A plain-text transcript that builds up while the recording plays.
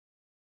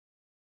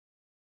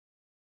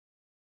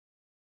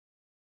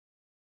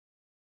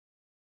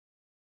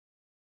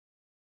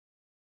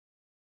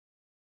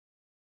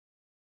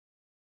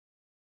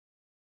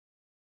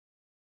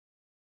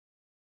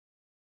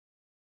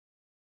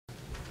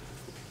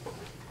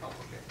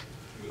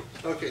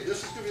Okay,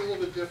 this is going to be a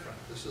little bit different.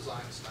 This is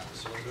Einstein,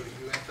 so I'll go to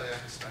you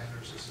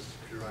anti-Einsteiners. This is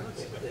pure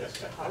Einstein.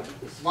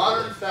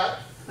 Modern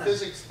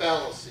physics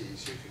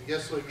fallacies. You can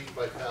guess what I mean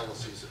by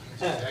fallacies. It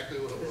means exactly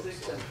what it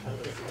looks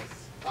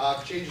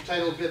like. Change the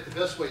title a bit. The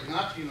best way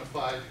not to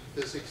unify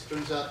physics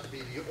turns out to be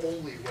the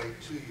only way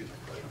to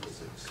unify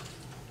physics.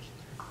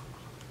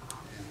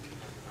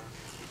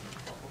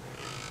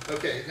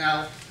 Okay,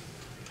 now,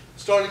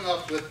 starting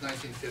off with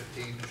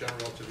 1915, general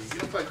relativity.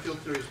 Unified field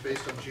theories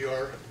based on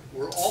GR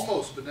were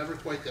almost, but never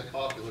quite that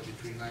popular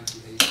between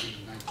 1918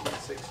 and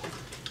 1960.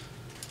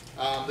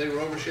 They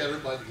were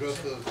overshadowed by the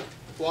growth of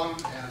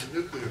quantum and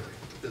nuclear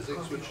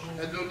physics, which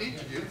had no need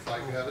to unify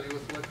gravity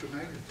with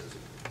electromagnetism.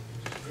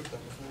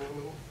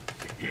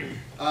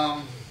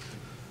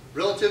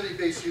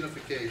 Relativity-based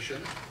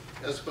unification,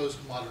 as opposed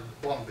to modern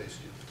quantum-based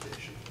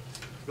unification.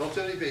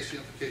 Relativity-based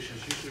unification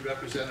is usually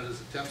represented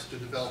as attempts to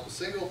develop a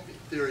single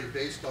theory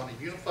based on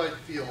a unified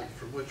field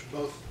from which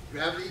both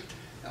gravity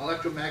and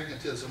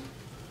electromagnetism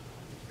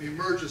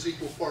emerge as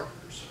equal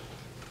partners.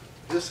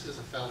 This is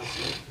a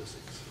fallacy of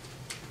physics.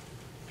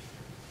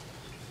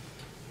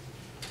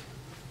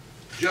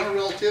 General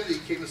relativity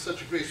came as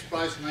such a great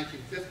surprise in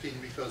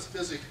 1915 because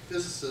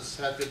physicists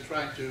had been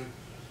trying to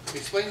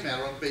explain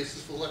matter on the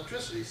basis of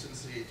electricity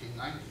since the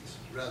 1890s,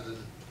 rather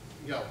than,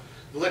 the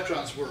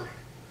electrons were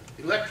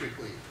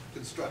electrically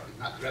constructed,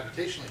 not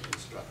gravitationally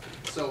constructed.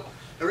 So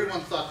everyone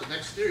thought the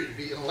next theory to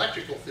be an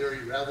electrical theory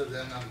rather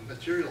than a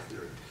material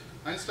theory.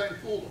 Einstein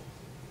fooled them.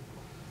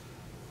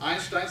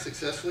 Einstein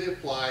successfully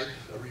applied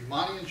a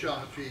Riemannian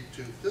geometry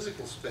to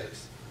physical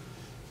space,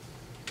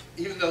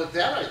 even though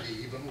that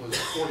idea even was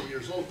 40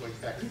 years old going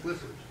back to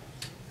Clifford.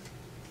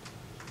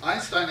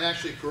 Einstein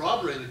actually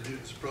corroborated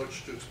Newton's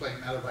approach to explain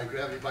matter by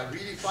gravity by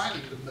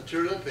redefining the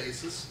material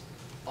basis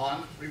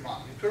on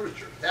Riemannian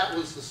curvature. That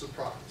was the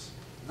surprise.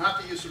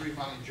 Not the use of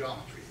Riemannian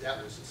geometry.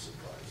 That was the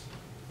surprise.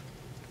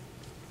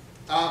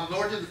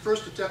 Nor did the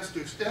first attempts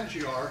to extend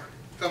GR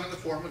come in the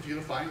form of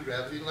unifying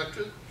gravity and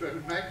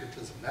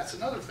electromagnetism. That's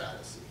another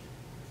fallacy.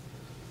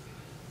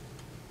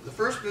 The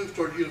first move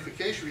toward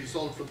unification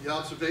resulted from the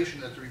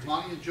observation that the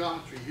Riemannian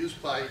geometry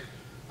used by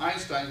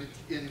Einstein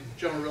in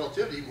general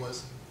relativity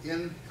was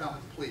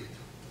incomplete.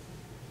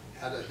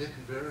 Had a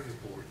hidden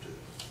variable or two.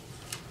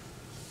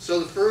 So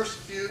the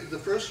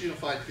first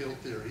unified field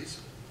theories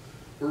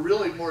were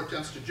really more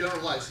attempts to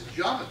generalize the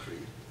geometry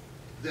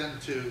than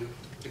to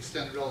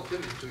extend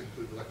relativity to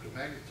include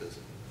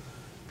electromagnetism.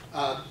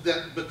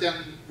 But then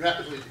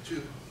rapidly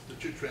the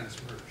two trends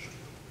merged.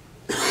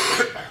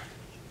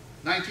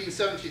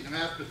 1917, the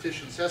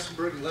mathematicians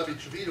Hessenberg and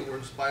Levi-Civita were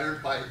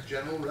inspired by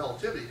general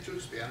relativity to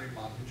expand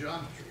Riemannian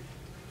geometry.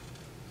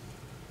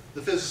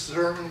 The physicist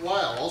Hermann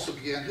Weyl also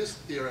began his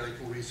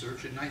theoretical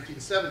research in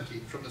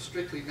 1917 from a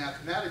strictly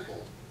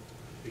mathematical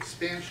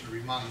expansion of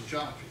Riemannian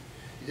geometry.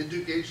 He didn't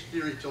do gauge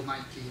theory until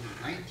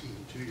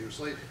 1919, 2 years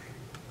later,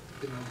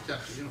 in an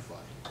attempt to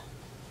unify.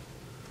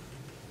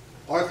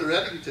 Arthur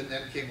Eddington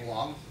then came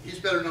along. He's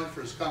better known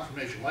for his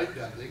confirmation light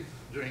bending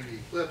during the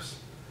eclipse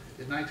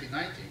in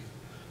 1919,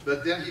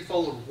 but then he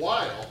followed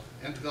Weyl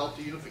and developed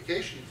a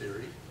unification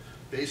theory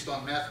based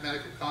on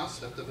mathematical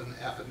concept of an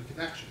affine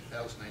connection.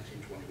 That was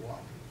 1921.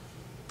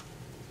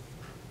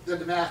 Then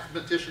the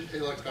mathematician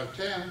Élie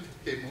Cartan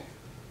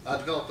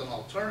developed an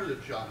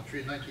alternative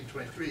geometry in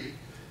 1923,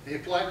 and he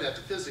applied that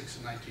to physics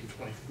in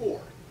 1924.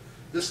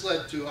 This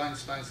led to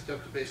Einstein's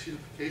attempt to base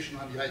unification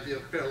on the idea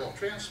of parallel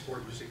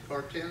transport using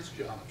Cartan's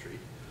geometry,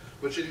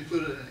 which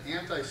included an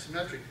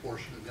anti-symmetric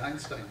portion of the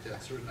Einstein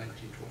tensor in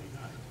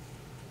 1929.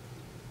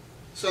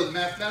 So the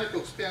mathematical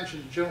expansion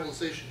and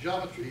generalization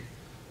geometry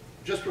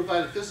just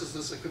provided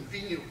physicists a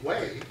convenient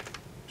way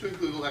to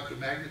include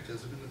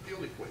electromagnetism in the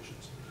field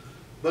equations.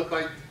 But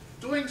by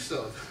doing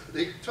so,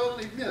 they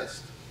totally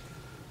missed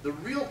the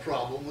real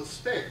problem with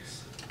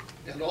space.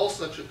 And all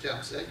such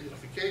attempts at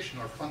unification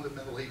are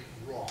fundamentally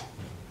wrong.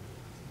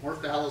 More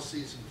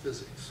fallacies in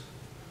physics.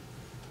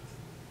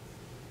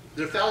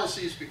 They're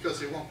fallacies because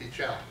they won't be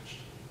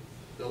challenged.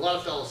 There are a lot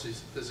of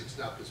fallacies in physics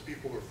now because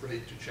people are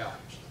afraid to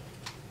challenge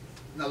them.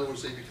 In other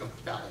words, they become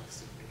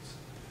fallacies.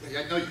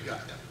 I know you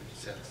got that when you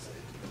said it.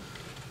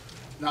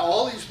 Now,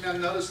 all these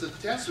men noticed that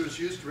tensors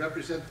used to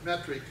represent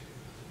metric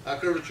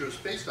curvature of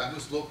spacetime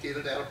was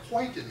located at a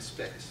point in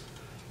space,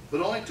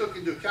 but only took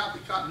into account the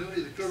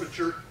continuity of the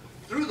curvature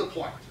through the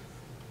point,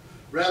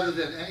 rather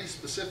than any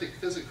specific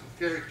physical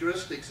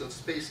characteristics of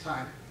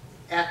space-time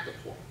at the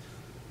point.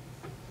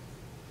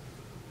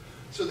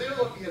 So they're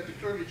looking at the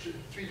curvature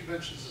in 3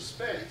 dimensions of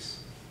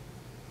space.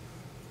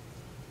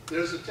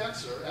 There's a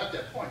tensor at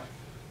that point,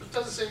 but it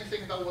doesn't say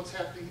anything about what's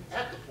happening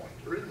at the point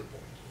or in the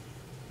point.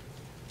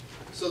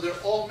 So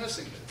they're all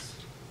missing this.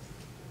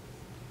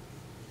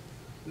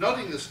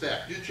 Noting this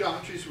fact, new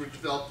geometries were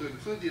developed to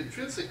include the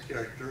intrinsic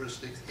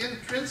characteristics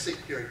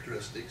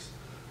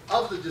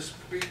of the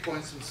discrete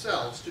points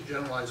themselves to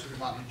generalize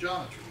Riemannian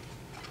geometry,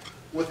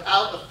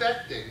 without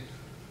affecting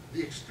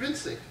the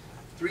extrinsic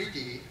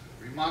 3D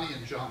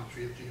Riemannian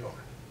geometry of GR.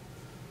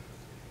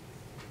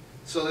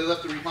 So they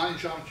left the Riemannian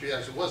geometry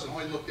as it was and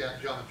only looked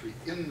at geometry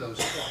in those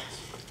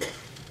points.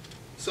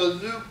 So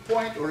the new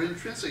point or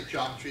intrinsic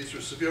geometries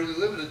were severely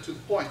limited to the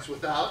points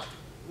without,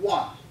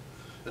 one,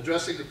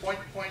 addressing the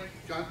point-to-point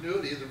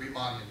continuity of the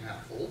Riemannian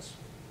manifolds,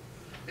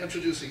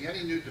 introducing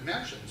any new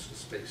dimensions to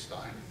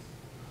space-time,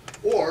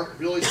 or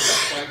really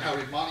specifying how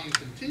Riemannian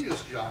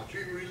continuous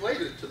geometry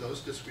related to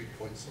those discrete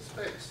points in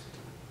space.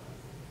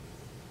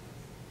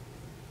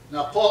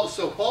 Now,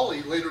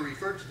 Pauli later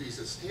referred to these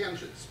as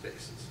tangent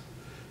spaces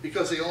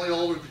because they only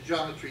altered the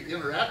geometry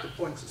in or at the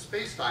points of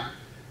space-time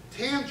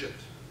tangent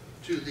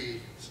to the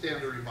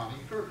standard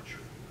Riemannian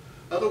curvature.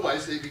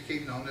 Otherwise, they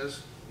became known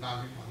as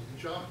non-Riemannian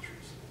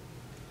geometries.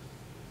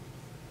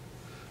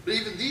 But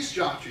even these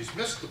geometries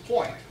missed the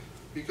point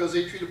because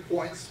they treated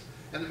points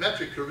and the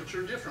metric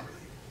curvature differently.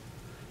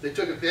 They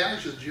took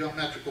advantage of the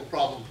geometrical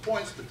problem of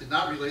points but did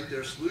not relate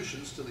their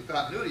solutions to the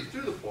continuity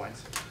through the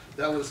points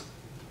that was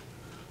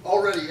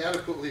already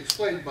adequately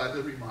explained by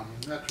the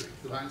Riemannian metric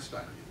that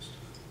Einstein used.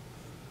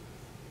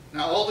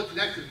 Now, all the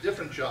connected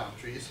different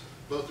geometries,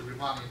 both the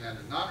Riemannian and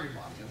the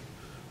non-Riemannian,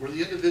 were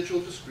the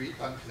individual discrete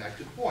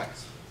unconnected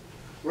points,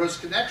 whereas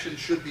connection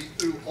should be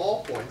through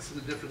all points in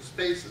the different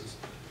spaces,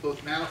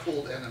 both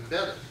manifold and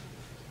embedded,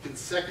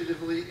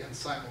 consecutively and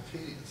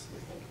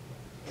simultaneously.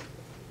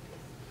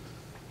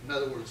 In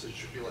other words, it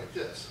should be like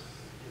this.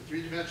 The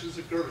 3 dimensions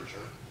of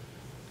curvature,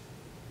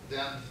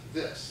 then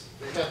this.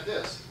 They had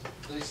this.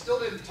 They still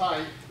didn't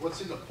tie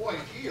what's in the point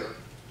here.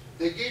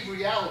 They gave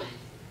reality.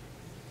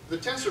 The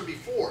tensor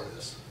before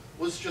this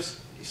was just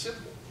a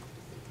symbol.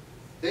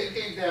 They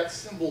gave that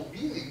symbol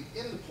meaning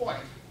in the point,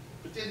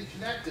 but didn't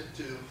connect it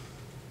to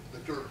the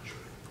curvature.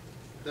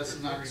 That's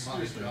the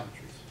non-Riemannian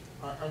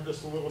geometries. I'm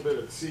just a little bit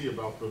at sea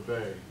about the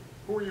they.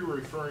 Who are you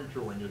referring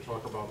to when you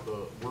talk about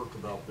the work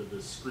about the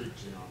discrete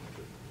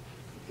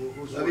geometry?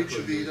 Who's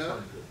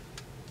Levi-Civita,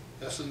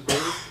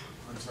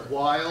 Essenberg,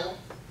 Weil,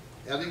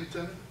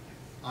 Eddington,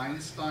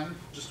 Einstein,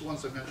 just the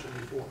ones I mentioned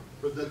before.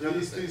 But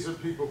these are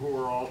people who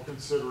are all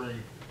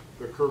considering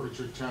the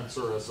curvature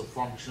tensor as a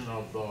function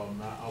of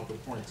the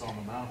points on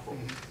the manifold.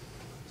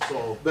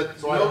 But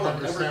so I don't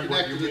understand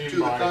what you mean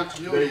by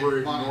they were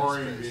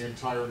ignoring the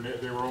entire,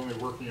 they were only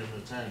working in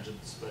the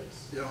tangent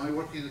space. They're only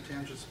working in the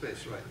tangent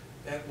space, right.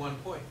 At one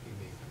point, you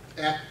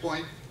mean? At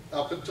point,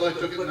 up until I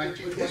took it in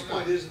 1929. But his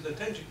point is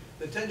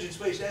the tangent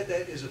space at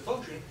that is a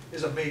function,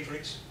 is a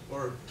matrix,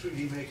 or a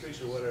 3D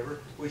matrix or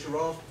whatever, which are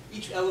all,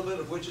 each element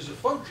of which is a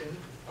function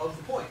of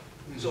the point.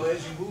 So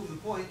as you move the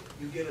point,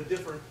 you get a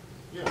different,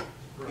 you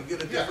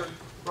get a different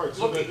Right,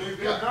 so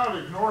they're not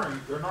ignoring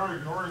the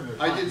continuity.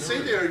 I didn't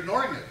say they're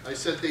ignoring it. I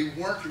said they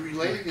weren't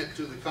relating it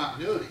to the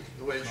continuity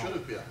the way it should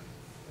have been.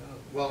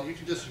 Well, you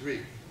can disagree.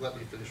 Let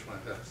me finish my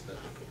best.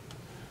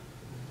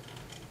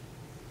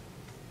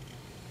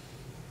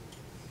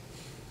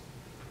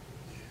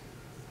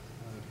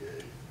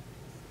 Okay.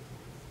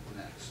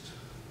 Next.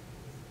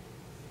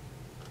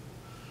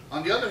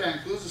 On the other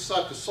hand, Kaluza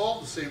sought to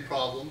solve the same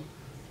problem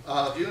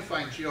of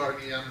unifying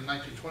GREM in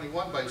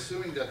 1921 by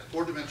assuming that the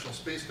 4-dimensional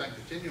space-time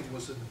continuum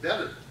was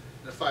embedded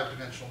in a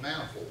 5-dimensional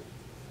manifold.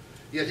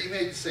 Yet he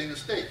made the same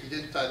mistake. He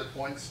didn't tie the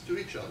points to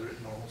each other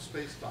in normal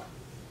space-time.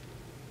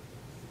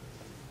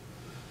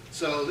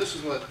 So this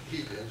is what he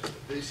did.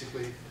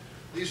 Basically,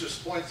 these are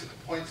points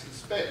in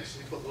space.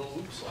 He put little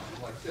loops on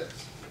them like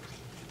this.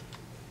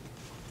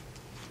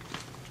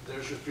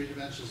 There's your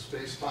 3-dimensional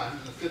space-time,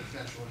 and the 5th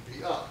dimension would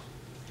be up.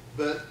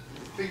 But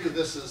figure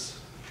this is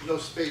no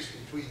space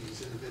between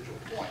these individual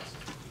points.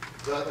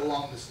 But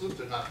along this loop,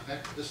 they're not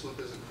connected. This loop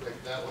isn't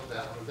connected, that one,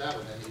 or that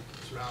one, any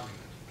surrounding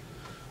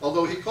it.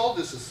 Although he called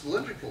this a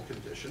cylindrical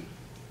condition,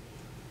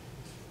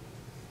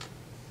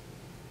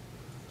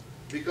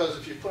 because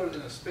if you put it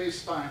in a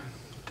space-time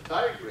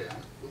diagram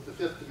with the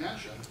 5th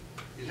dimension,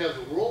 you'd have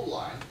the world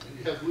line, and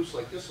you'd have loops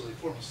like this, so they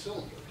form a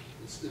cylinder.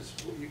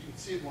 You can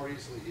see it more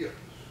easily here.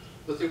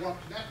 But they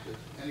weren't connected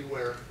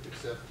anywhere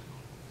except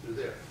through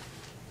there.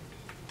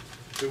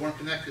 They weren't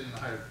connected in the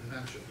higher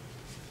dimension.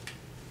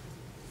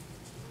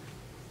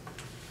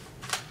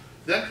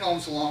 Then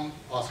comes along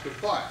Oscar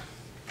Klein.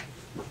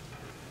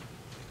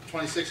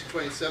 26 and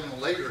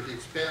 27 later, he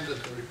expanded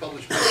the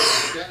republished paper,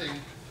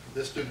 extending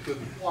this to include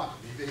quantum.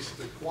 He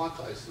basically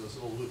quantized those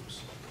little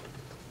loops.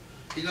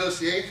 He noticed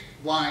the 8th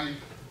line,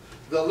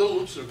 the little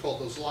loops that are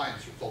called those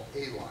lines are called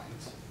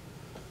A-lines.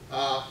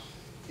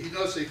 He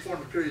noticed they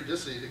formed a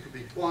periodicity that could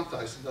be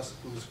quantized, and thus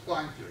the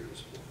Kaluza-Klein theory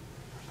was born.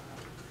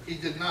 He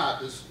did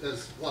not, as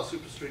a lot of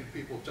superstring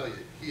people tell you,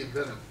 he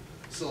invented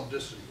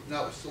cylindricity.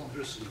 No,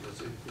 cylindricity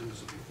was in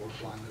Kaluza before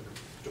Klein ever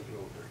took it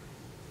over.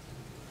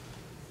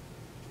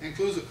 And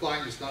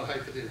Kaluza-Klein is not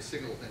hyphenated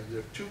single name.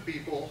 They're two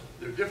people,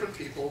 they're different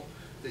people,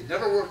 they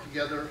never worked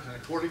together, and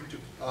according to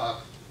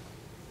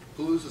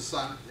Kaluza's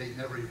son, they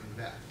never even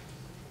met.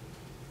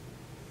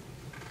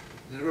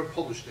 They never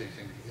published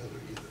anything together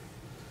either.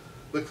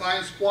 But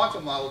Klein's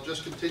quantum model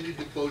just continued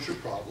the closure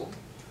problem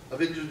of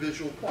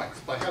individual points.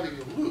 By having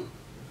the loop,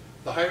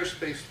 the higher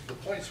space, the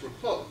points were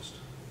closed.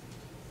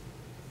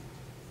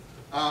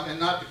 and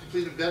not the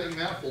complete embedding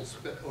manifolds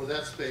or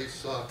that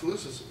space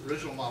Kaluza's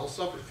original model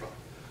suffered from.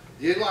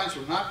 The A lines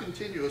were not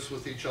continuous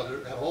with each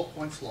other at all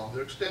points along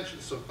their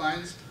extensions, so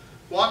Klein's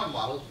quantum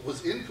model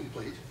was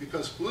incomplete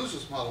because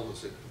Kaluza's model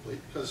was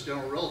incomplete because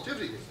general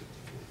relativity was incomplete.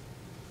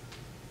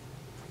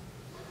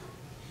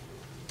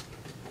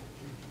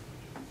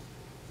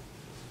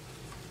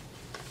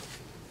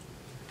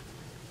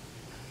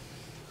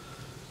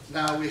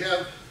 Now we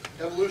have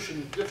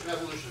evolution, different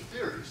evolution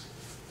theories.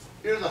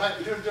 Here are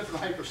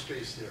different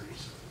hyperspace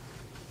theories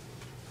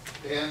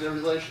and their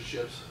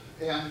relationships,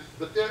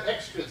 but they're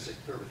extrinsic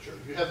curvature.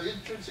 You have the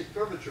intrinsic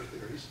curvature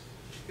theories.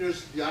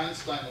 Here's the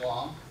Einstein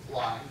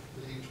line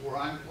leading to where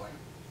I'm going.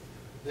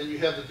 Then you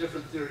have the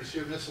different theories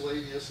here,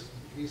 miscellaneous, and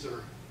these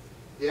are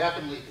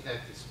diagonally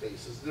connected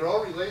spaces. They're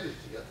all related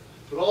to it,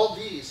 but all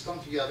these come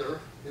together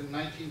in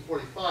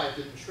 1945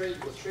 with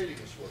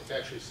Schrödinger's work.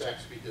 Actually,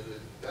 Saxby did it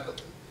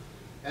independently.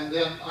 And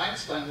then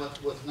Einstein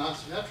went with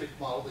non-symmetric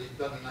model that he'd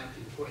done in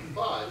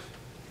 1925,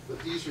 but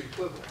these are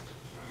equivalent.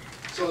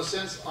 So in a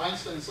sense,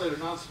 Einstein's later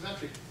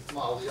non-symmetric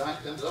model that I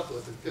ended up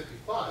with in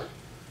 55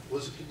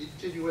 was a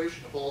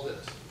continuation of all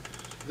this.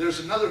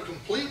 There's another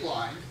complete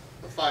line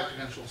of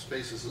five-dimensional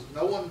spaces that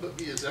no one but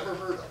me has ever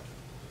heard of.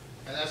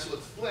 And that's with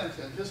Flint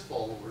and his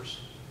followers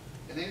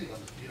in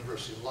England, at the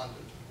University of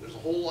London. There's a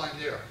whole line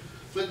there.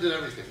 Flint did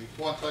everything.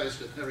 He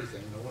quantized it and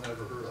everything no one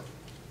ever heard of.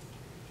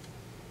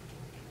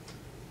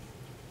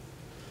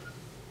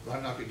 But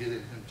I'm not going to get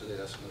into him today,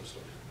 that's another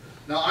story.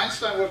 Now,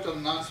 Einstein worked on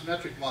a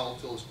non-symmetric model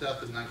until his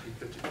death in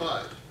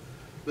 1955.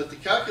 But the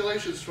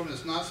calculations from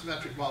his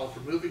non-symmetric model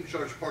for moving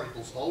charged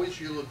particles always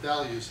yielded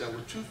values that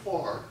were too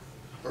far,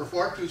 or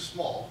far too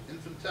small,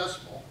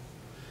 infinitesimal,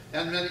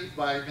 and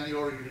by many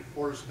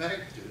orders of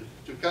magnitude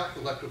to account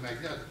for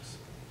electromagnetics.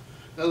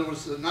 In other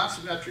words, the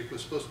non-symmetric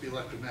was supposed to be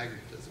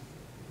electromagnetism,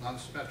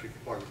 non-symmetric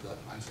part of the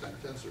Einstein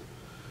tensor.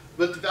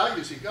 But the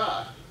values he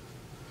got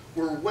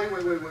were way,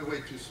 way, way, way,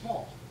 way too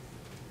small.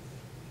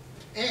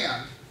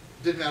 And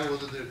didn't matter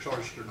whether they're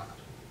charged or not,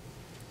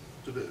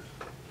 to boot.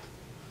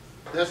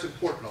 That's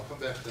important. I'll come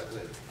back to that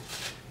later.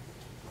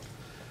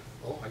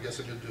 Well, I guess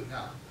I'm going to do it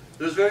now.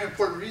 There's a very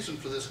important reason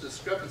for this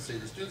discrepancy.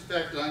 It's due to the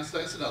fact that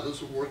Einstein and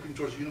others were working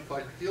towards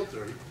unified field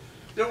theory.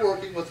 They're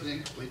working with an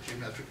incomplete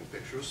geometrical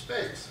picture of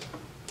space.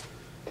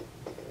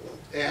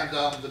 And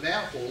the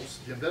manifolds,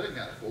 the embedding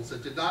manifolds,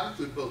 that did not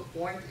include both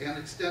point and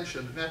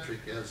extension metric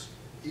as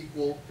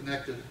equal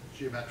connected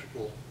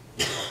geometrical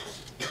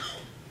parts.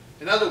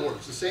 In other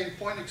words, the same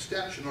point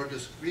extension or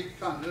discrete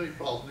continuity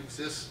problem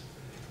exists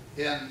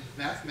in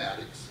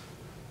mathematics,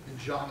 in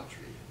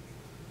geometry.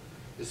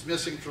 It's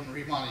missing from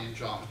Riemannian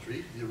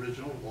geometry, the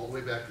original, all the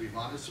way back to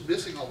Riemann. It's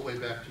missing all the way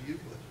back to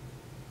Euclid.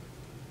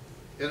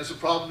 And it's a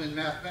problem in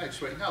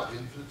mathematics right now, the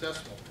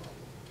infinitesimal problem.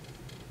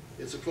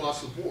 It's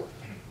across the board.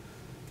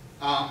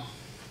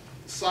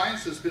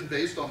 Science has been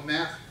based on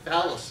math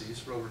fallacies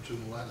for over 2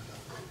 millennia.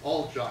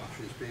 All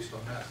geometry is based on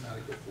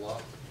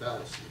mathematical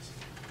fallacies.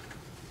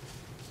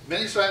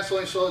 Many scientists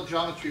only saw that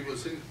geometry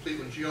was incomplete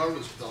when GR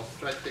was developed,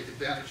 tried to take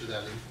advantage of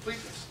that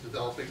incompleteness,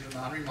 developing the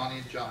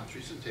non-Riemannian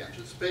geometries and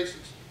tangent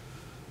spaces.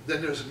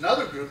 Then there's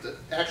another group that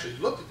actually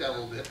looked at that a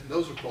little bit, and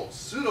those are called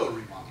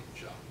pseudo-Riemannian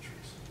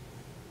geometries.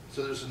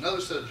 So there's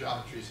another set of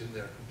geometries in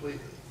there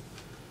completely.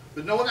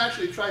 But no one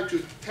actually tried to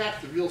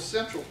attack the real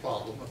central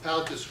problem of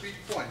how discrete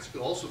points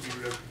could also be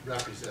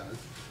represented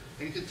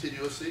in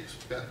continuously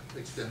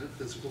extended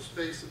physical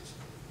spaces.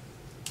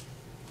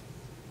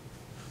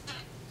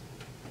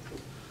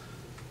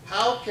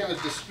 How can a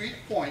discrete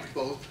point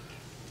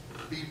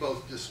be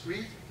both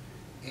discrete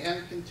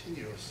and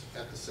continuous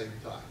at the same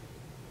time?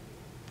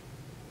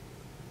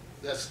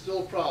 That's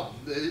still a problem.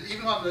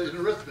 Even in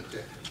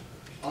arithmetic,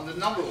 on the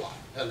number line,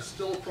 that is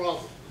still a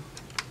problem.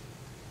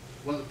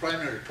 One of the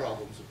primary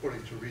problems,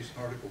 according to a recent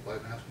article by a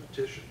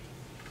mathematician.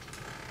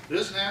 There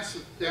is an answer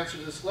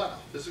to this dilemma.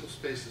 Physical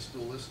space is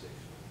dualistic.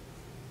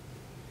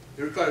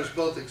 It requires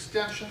both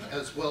extension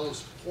as well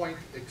as point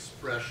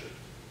expression.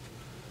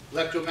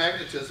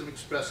 Electromagnetism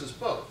expresses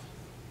both.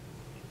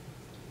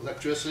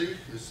 Electricity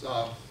is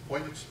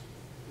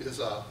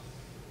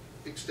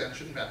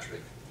extension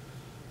metric,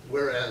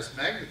 whereas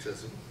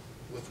magnetism,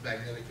 with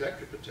magnetic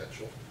vector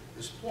potential,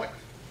 is point.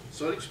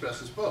 So it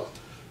expresses both.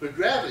 But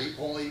gravity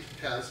only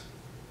has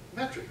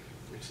metric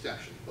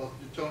extension, both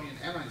Newtonian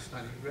and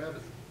Einsteinian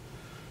gravity.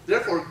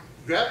 Therefore,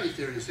 gravity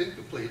theory is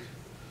incomplete,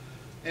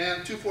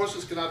 and two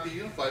forces cannot be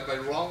unified by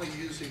wrongly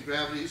using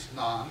gravity's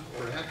non-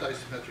 or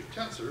anti-symmetric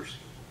tensors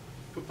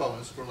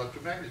components for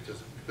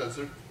electromagnetism, because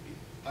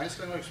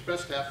Einstein only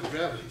expressed half of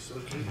gravity, so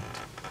it's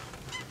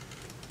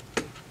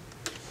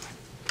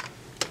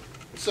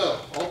So,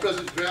 all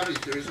present gravity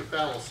theories are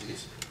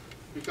fallacies,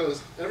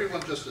 because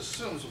everyone just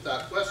assumes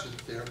without question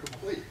that they are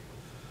complete.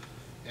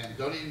 And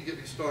don't even get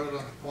me started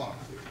on the quantum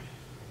theory.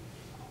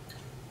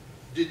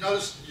 Did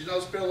you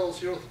notice parallels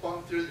here with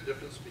quantum theory, the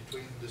difference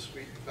between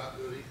discrete and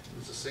continuity?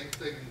 It's the same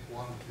thing in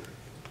quantum theory.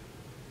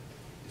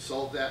 You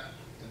solve that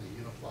and they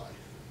unify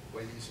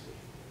quite easily.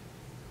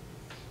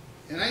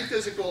 In any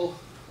physical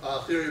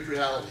theory of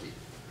reality,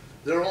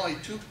 there are only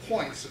 2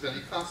 points of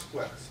any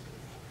consequence.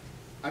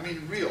 I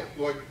mean real,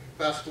 going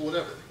classical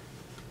whatever.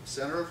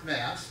 Center of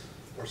mass,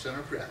 or center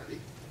of gravity,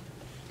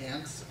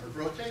 and center of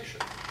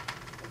rotation.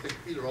 I think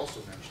Peter also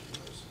mentioned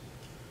those.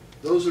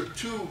 Those are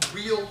 2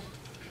 real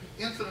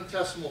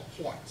infinitesimal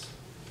points.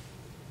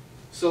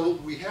 So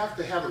we have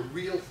to have a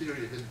real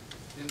theory of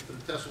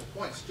infinitesimal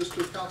points just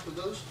to account for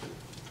those 2.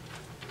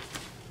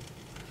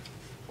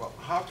 Well,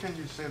 how can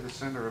you say the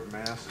center of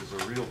mass is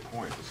a real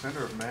point? The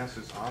center of mass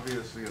is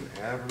obviously an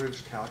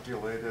average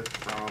calculated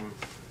from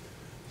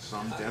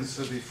some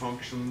density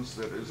functions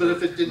that is But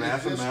if it a didn't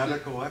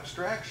mathematical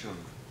abstraction.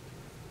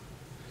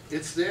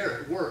 It's there,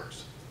 it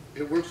works.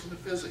 It works in the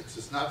physics.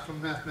 It's not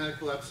from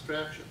mathematical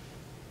abstraction.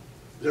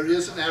 There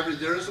is an average,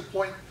 there is a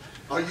point.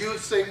 Are you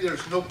saying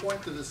there's no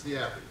point that is the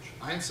average?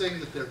 I'm saying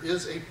that there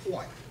is a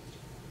point,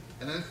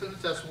 an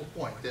infinitesimal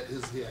point that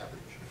is the average.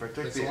 If I take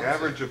That's the all I'm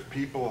average saying. of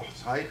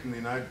people's height in the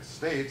United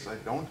States, I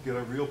don't get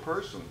a real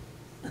person.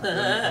 No,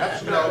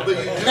 but you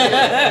do.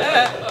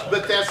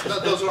 But that's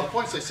not, those aren't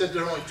points. I said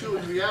there are only 2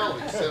 in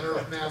reality: center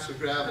of mass of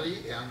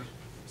gravity and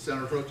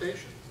center of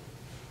rotation.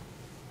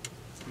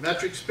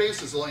 Metric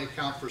spaces only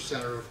account for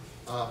center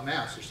of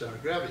mass or center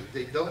of gravity.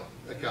 They don't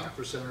account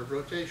for center of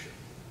rotation.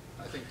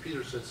 I think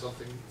Peter said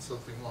something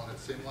along that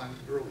same line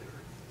earlier.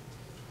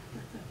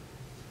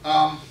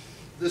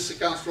 This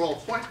accounts for all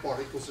point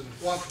particles in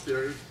quantum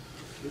theory.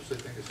 Oops, I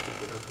think I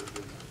skipped it up there,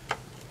 didn't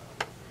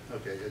I?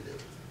 Okay, I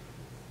did.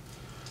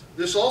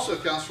 This also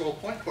accounts for all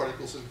point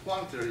particles in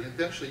quantum theory and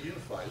eventually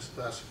unifies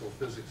classical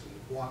physics into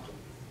quantum.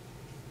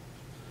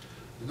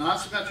 The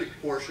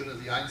non-symmetric portion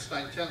of the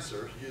Einstein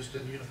tensor used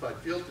in unified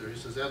field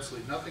theories has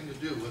absolutely nothing to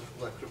do with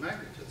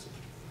electromagnetism,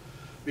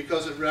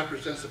 because it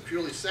represents a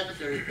purely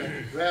secondary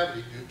effect of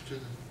gravity due to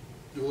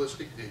the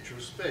dualistic nature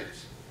of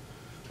space.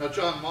 Now,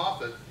 John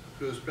Moffat,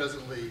 who is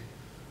presently,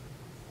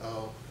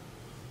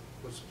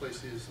 what's the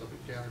place he is up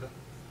in Canada?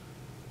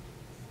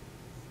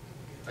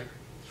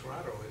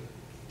 Toronto, isn't it?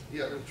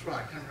 Yeah, they'll try.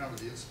 I can't remember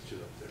the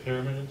institute up there.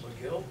 Pyramids?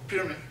 McGill?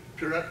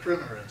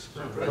 Perimeter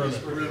Institute. Right? Perimeter.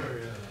 Perimeter.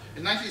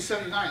 In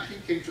 1979, he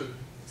came to the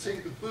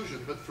same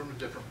conclusion, but from a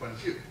different point of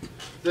view,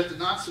 that the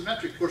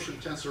non-symmetric portion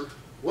tensor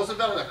was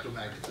about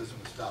electromagnetism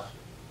and stopped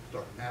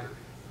dark matter.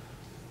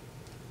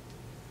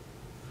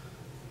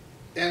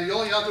 And the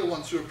only other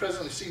ones who are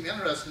presently seem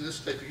interested in this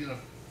type of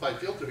unified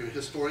field theory are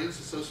historians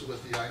associated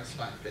with the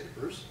Einstein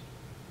papers,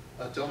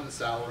 Tillman and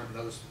Sauer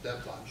and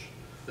that bunch.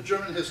 A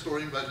German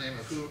historian by the name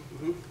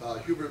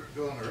of Hubert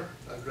Goner.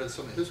 I've read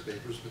some of his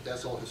papers, but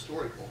that's all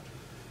historical.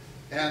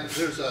 And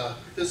there's a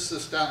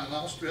physicist down in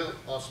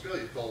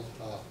Australia called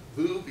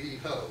Vu B.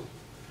 Ho.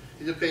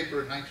 He did a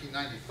paper in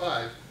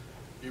 1995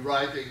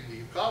 deriving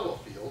the Yukawa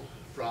field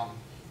from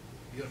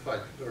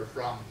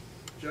from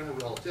general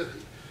relativity.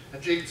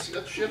 And James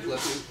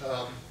Shiblet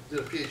did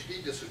a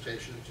PhD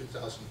dissertation in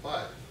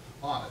 2005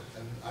 on it,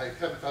 and I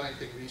haven't found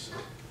anything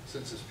recently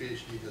since his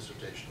PhD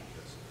dissertation on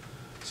this.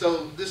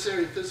 So this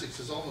area of physics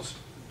is almost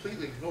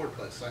completely ignored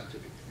by the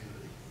scientific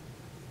community.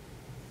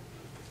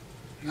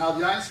 Now,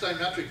 the Einstein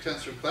metric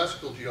tensor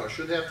classical GR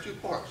should have 2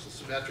 parts, the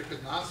symmetric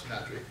and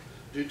non-symmetric,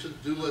 due to the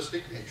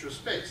dualistic nature of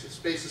space. If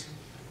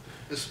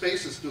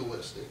space is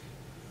dualistic,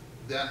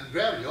 then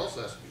gravity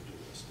also has to be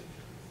dualistic.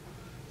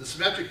 The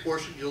symmetric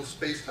portion yields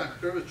space-time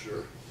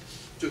curvature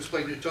to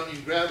explain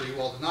Newtonian gravity,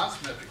 while the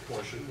non-symmetric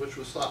portion, which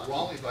was thought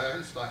wrongly by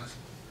Einstein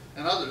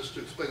and others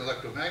to explain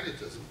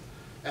electromagnetism,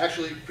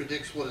 actually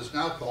predicts what is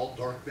now called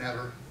dark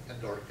matter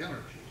and dark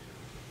energy.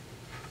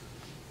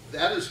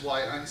 That is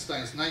why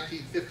Einstein's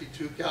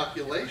 1952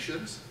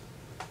 calculations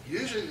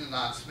using the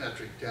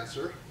non-symmetric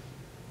tensor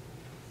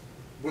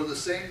were the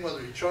same whether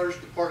he charged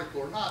the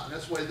particle or not, and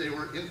that's why they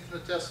were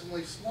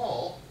infinitesimally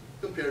small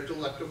compared to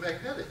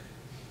electromagnetic,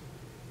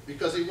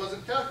 because he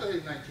wasn't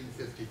calculating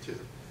 1952.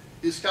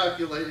 He's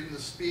calculating the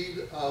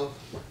speed of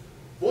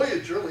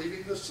Voyager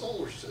leaving the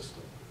solar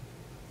system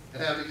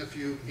and having a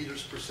few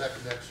meters per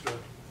second extra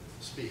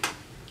speed.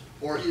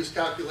 Or he is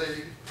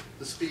calculating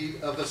the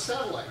speed of a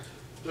satellite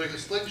doing a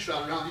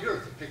slingshot around the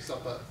Earth that picks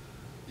up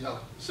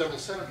several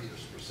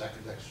centimeters per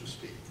second extra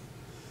speed.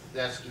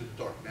 That's due to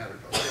dark matter,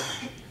 dark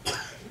energy.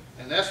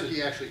 And that's what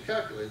he actually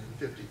calculated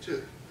in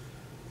 52.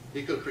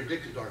 He could have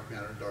predicted dark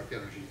matter and dark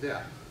energy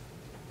then,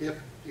 if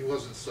he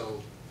wasn't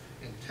so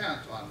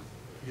intent on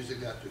using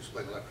that to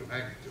explain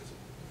electromagnetism.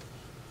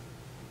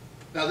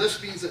 Now,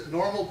 this means that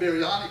normal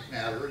baryonic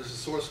matter is the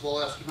source of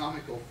all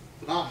astronomical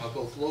phenomena,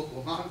 both local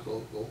and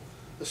non-local,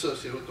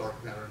 associated with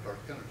dark matter and dark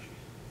energy.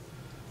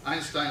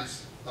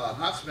 Einstein's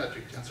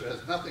non-symmetric tensor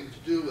has nothing to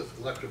do with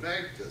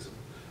electromagnetism,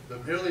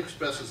 but merely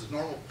expresses the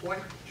normal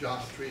point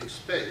geometry of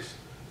space.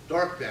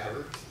 Dark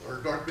matter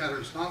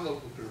is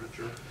non-local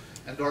curvature,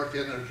 and dark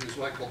energy is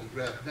what I call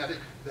the gravimetric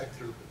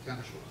vector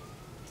potential.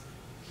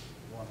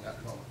 More on that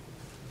in a moment.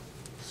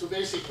 So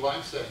basically what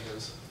I'm saying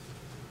is,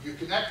 you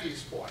connect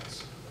these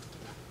points.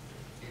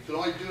 You can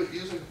only do it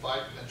using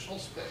 5-dimensional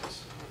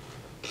space.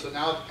 So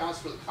now it accounts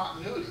for the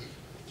continuity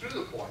through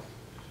the point,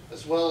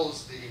 as well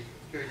as the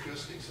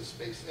characteristics of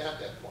space at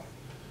that point.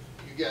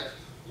 You get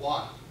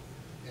 1.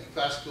 In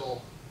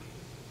classical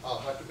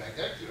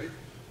electromagnetic theory,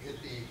 you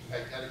get the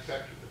magnetic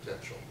vector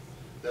potential.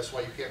 That's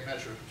why you can't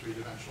measure it in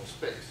three-dimensional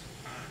space.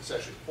 It's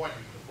actually pointing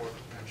to the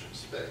fourth dimension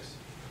space,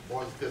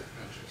 or the fifth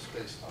dimension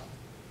space-time.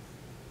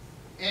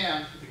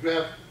 And the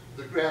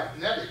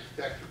gravimetric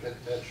vector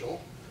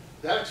potential,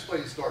 that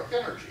explains dark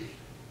energy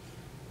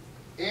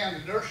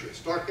and inertia.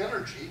 It's dark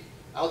energy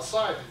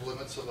outside the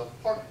limits of a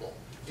particle.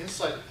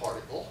 Inside the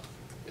particle,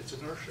 it's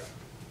inertia.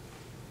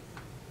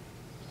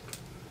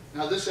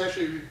 Now this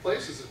actually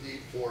replaces the need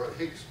for a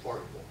Higgs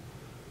particle,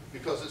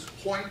 because it's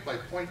point by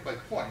point by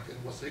point,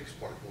 and what's the Higgs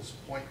particle? It's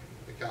point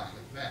accounting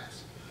of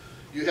mass.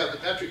 You have the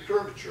metric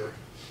curvature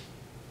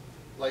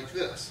like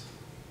this,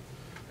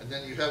 and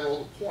then you have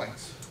all the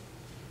points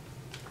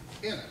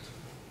in it.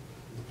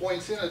 The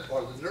points in it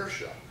are the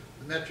inertia.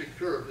 The metric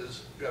curve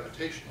is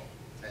gravitational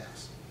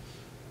mass.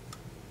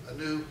 A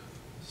new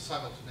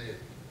simultaneity.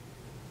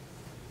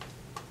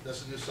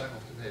 That's a new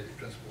simultaneity,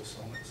 principle of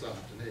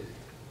simultaneity.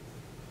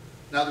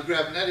 Now the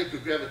gravimetric or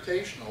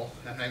gravitational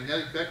and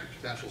magnetic vector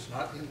potentials are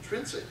not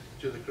intrinsic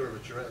to the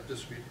curvature at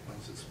discrete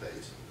points in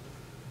space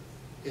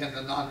in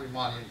the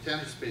non-Riemannian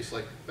tangent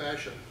space-like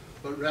fashion,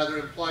 but rather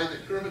imply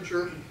that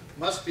curvature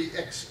must be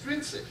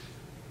extrinsic.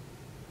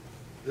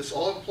 This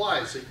all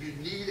implies that you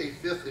need a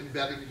fifth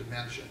embedding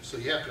dimension. So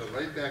you have to go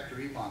right back to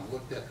Riemann and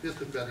look at that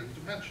fifth embedding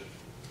dimension.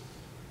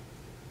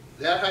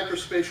 That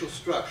hyperspatial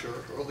structure,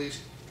 or at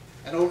least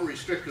an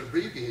over-restricted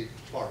abbreviated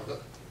part of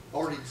it,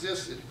 already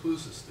exists in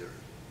Kaluza's theory,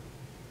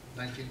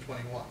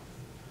 1921.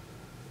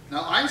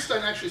 Now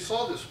Einstein actually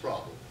saw this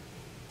problem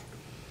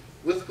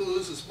with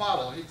Kaluza's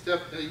model, and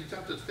he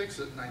attempted to fix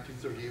it in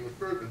 1938 with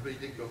Bergman, but he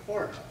didn't go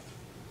far enough.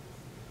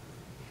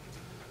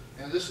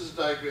 And this is a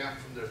diagram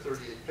from their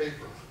 38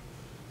 paper.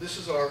 This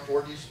is our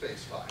 4D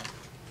space-time.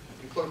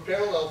 You put a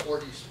parallel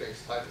 4D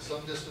space-time at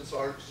some distance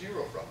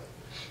r0 from it.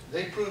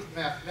 They proved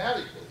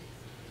mathematically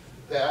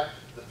that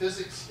the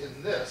physics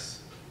in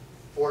this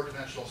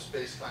four-dimensional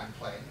space-time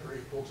plane are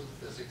equal to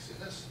the physics in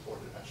this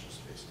four-dimensional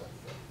space-time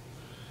plane.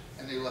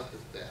 And they left it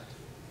at that.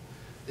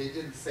 They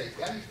didn't say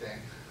anything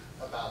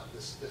about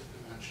this fifth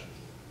dimension.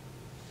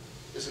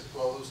 Is it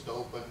closed,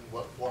 open?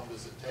 What form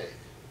does it take?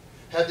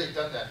 Had they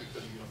done that, he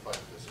could have unified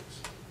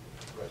physics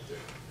right there.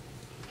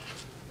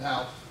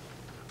 Now,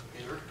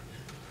 Peter,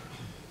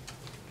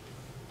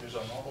 here's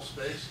our normal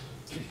space.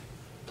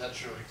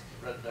 That's your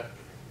red vector.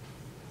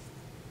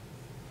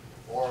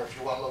 Or if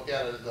you want to look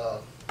at it,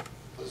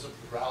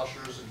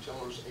 Rauscher's and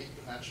Tiller's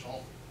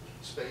 8-dimensional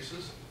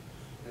spaces.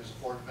 There's a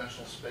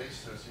 4-dimensional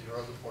space. There's your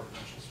other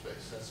 4-dimensional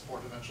space. That's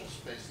 4-dimensional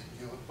space that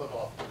you would put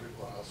off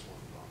everyone else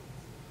working on.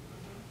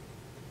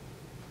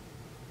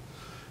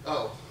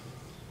 Oh,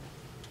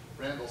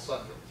 Randall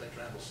Sundrum. Think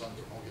Randall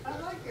Sundrum. I'll get back I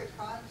like to your that.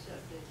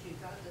 concept that you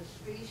got this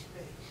free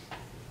space,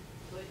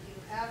 but you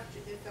have to,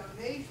 if I'm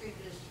measuring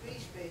this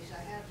free space, I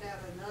have to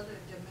have another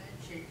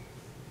dimension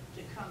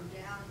to come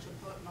down to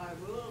put my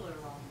ruler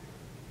on.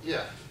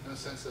 Yeah, in a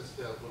sense, that's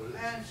what it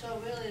is. And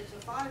so really it's a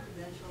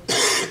 5-dimensional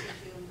space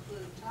if you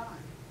include time.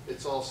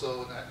 It's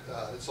also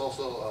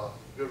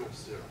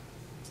Gödel's theorem,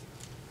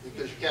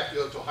 because you have to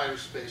go to a higher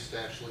space to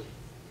actually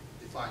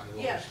define the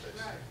lower Yes,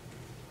 space. right.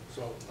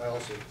 So I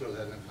also throw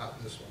that in, not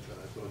in this one, but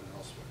I throw it in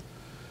elsewhere.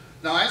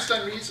 Now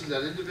Einstein reasoned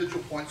that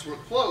individual points were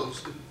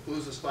closed to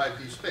Kaluza's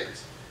 5D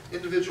space.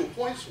 Individual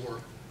points were,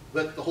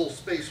 but the whole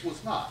space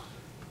was not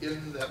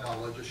in that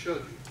model I just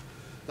showed you.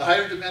 The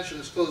higher dimension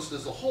is closed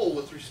as a whole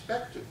with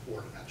respect to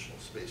 4-dimensional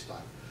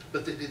space-time,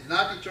 but they did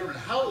not determine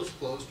how it was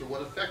closed or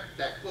what effect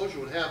that closure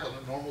would have on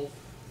a normal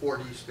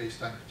 4D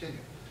space-time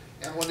continuum.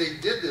 And when they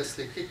did this,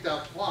 they kicked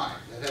out Klein.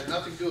 That had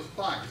nothing to do with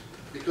Klein,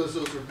 because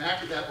those were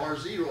that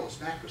R0 is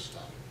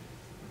macroscopic.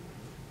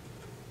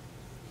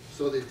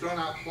 So they've thrown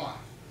out Klein.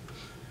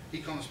 He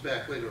comes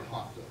back later to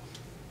haunt,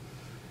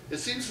 though. It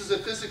seems as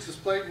if physics is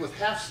plagued with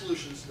half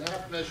solutions and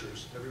half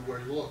measures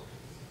everywhere you look.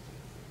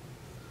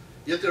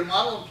 Yet their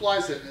model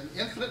implies that an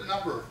infinite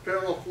number of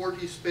parallel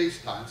 4D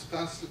spacetimes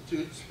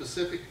constitute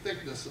specific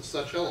thickness of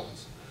such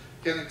elements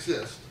can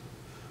exist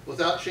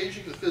without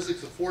changing the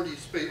physics of 4D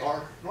space,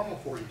 our normal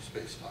 4D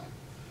spacetime.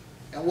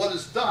 And what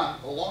is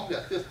done along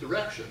that fifth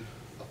direction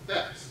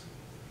affects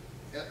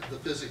the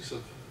physics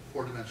of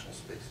 4-dimensional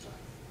spacetime.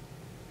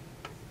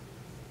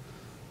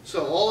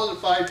 So all of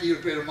the 5D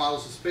or greater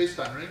models of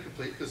spacetime are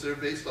incomplete because they're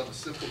based on a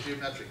simple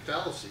geometric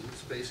fallacy that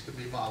space can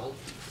be modeled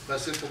by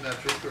simple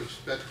metric or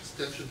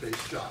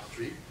extension-based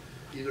geometry,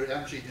 either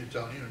mg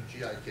Newtonian or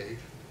GIK,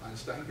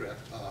 Einstein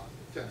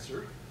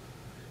tensor,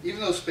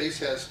 even though space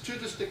has two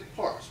distinct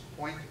parts,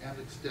 point and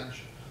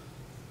extension.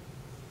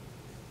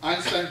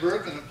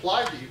 Einstein-Bergman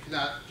implied that you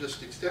cannot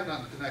just extend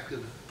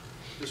unconnected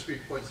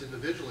discrete points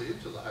individually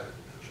into the higher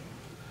dimension.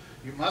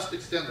 You must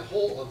extend the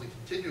whole of the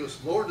continuous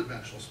lower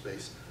dimensional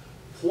space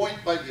point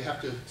by, you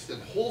have to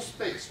extend the whole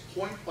space,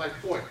 point by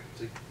point,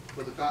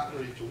 for the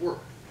continuity to work,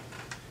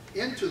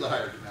 into the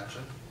higher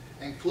dimension,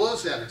 and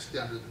close that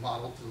extended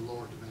model to the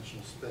lower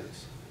dimensional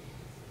space.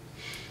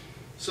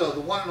 So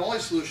the one and only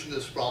solution to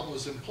this problem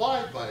was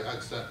implied by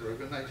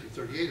Einstein-Bergman in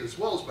 1938, as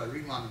well as by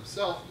Riemann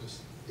himself in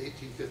his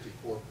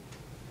 1854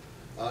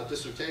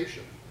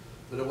 dissertation.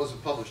 but it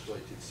wasn't published until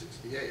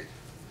 1868,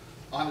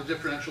 on the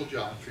differential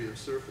geometry of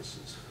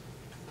surfaces.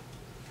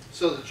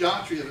 So the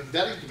geometry of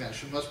embedding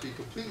dimension must be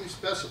completely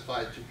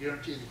specified to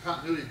guarantee the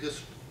continuity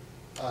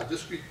of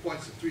discrete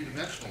points in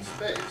three-dimensional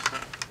space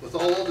with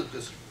all other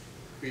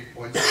discrete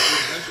points in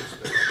three-dimensional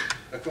space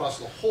across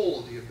the whole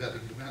of the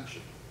embedding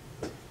dimension.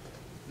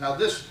 Now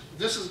this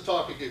is a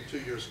talk I gave 2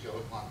 years ago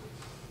in London.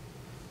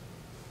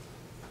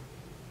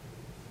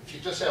 If you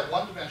just have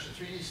one dimension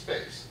 3D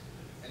space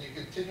and you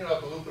continue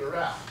up and loop it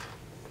around,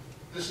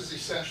 this is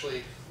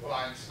essentially what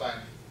Einstein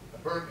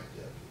and Bergman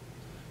did.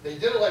 They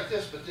did it like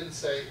this, but didn't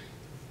say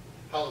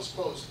how it's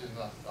closed in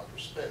the upper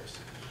space.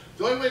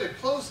 The only way to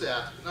close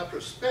that in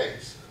upper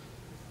space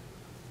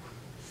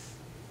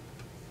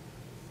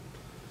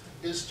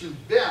is to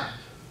bend.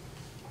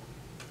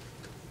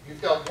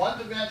 You've got one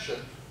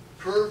dimension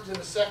curved in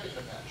a second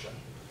dimension.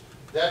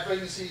 That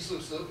brings these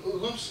loops. The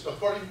loops,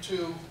 according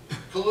to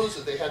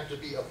Kaluza, they had to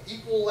be of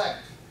equal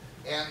length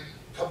and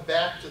come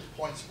back to the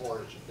points of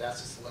origin.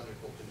 That's a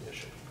cylindrical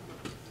condition.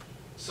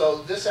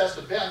 So this has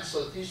to bend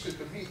so that these two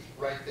can meet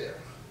right there.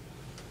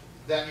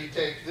 Then you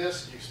take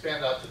this, you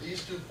expand out to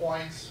these 2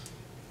 points,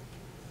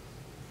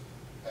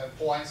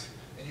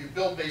 and you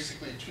build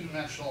basically a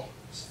two-dimensional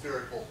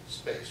spherical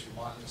space,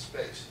 Riemannian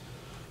space.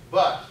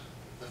 But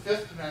the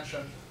fifth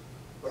dimension,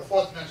 or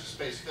fourth dimension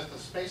space, fifth of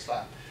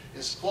space-time,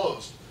 is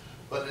closed,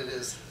 but it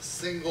is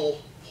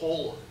single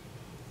polar.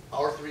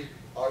 Our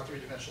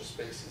three-dimensional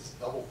space is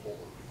double polar.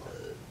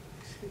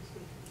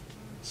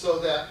 So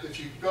that if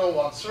you go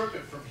on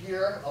circuit from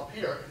here, up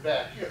here, and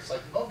back here, it's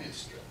like a Mobius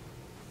strip.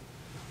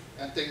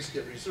 And things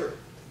get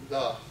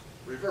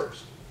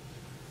reversed.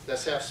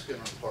 That's half spin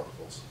on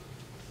particles.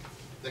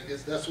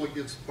 That's what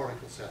gives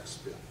particles half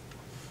spin.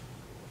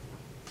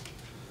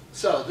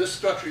 So this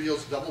structure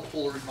yields double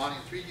polar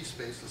Riemannian 3D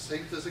space with the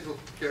same physical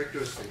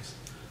characteristics,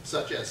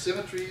 such as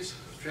symmetries,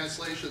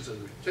 translations,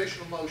 and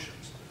rotational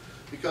motions.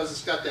 Because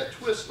it's got that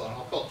twist on it,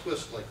 I'll call it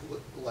twist like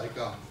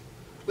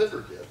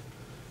Clifford did.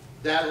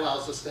 That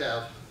allows us to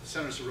have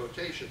centers of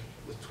rotation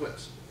with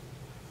twist.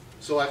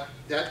 So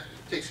that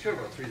takes care of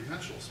our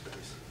three-dimensional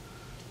space.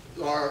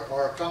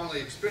 Our commonly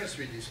experienced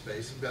 3D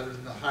space embedded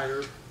in the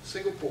higher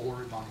single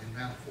polar Riemannian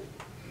manifold.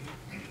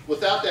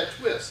 Without that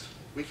twist,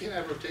 we can't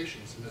have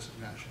rotations in this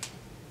dimension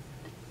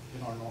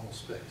in our normal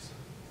space.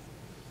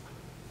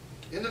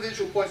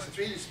 Individual points in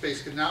 3D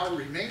space can now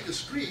remain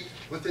discrete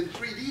within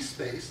 3D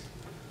space,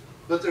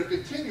 but they're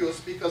continuous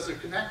because they're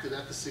connected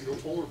at the single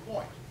polar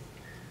point.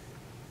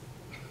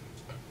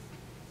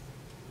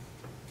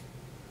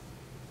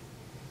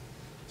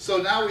 So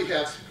now we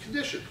have some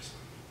conditions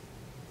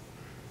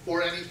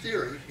for any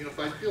theory,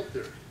 unified field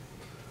theory.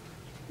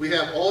 We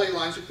have all A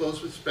lines are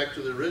closed with respect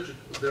to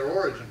their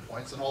origin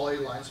points, and all A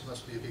lines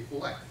must be of equal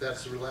length.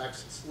 That's the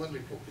relaxed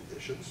cylindrical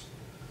conditions.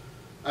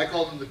 I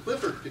call them the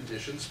Clifford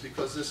conditions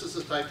because this is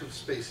the type of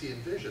space he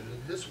envisioned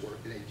in his work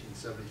in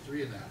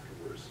 1873 and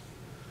afterwards.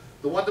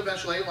 The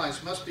one-dimensional A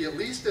lines must be at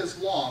least as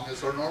long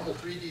as our normal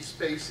 3D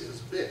space is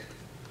big.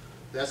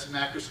 That's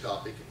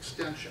macroscopic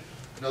extension.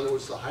 In other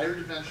words, the higher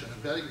dimension,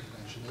 embedding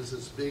dimension, is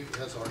as big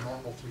as our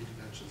normal 3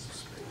 dimensions of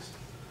space.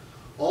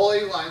 All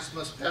A lines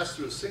must pass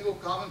through a single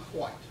common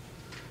point.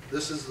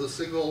 This is the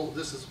single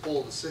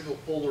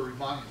polar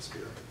Riemannian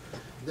sphere.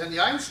 Then the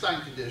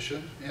Einstein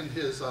condition in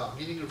his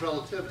Meaning of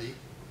Relativity,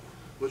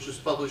 which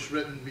was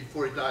written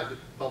before he died, but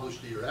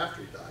published the year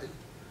after he died.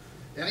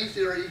 Any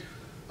theory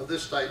of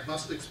this type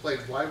must explain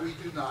why we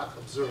do not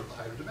observe the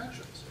higher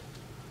dimensions.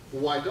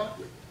 Well, why don't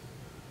we?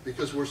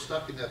 Because we're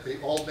stuck in that,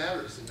 all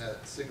matter is in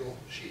that single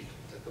sheet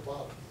at the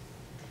bottom.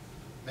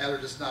 Matter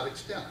does not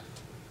extend.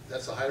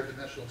 That's a higher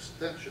dimensional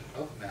extension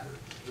of matter.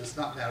 It's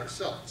not matter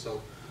itself.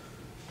 So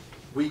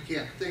we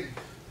can't think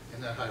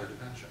in that higher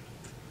dimension.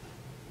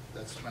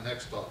 That's my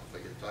next talk if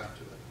I get time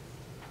to it.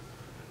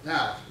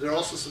 Now, there are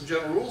also some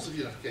general rules of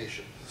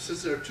unification.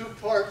 Since there are two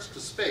parts to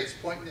space,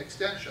 point and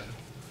extension,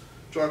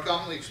 to our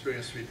commonly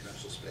experienced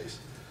three-dimensional space,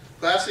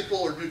 classical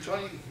or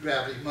Newtonian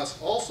gravity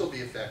must also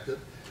be affected,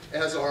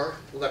 as are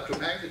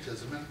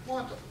electromagnetism and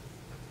quantum.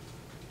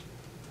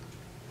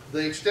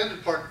 The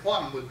extended part in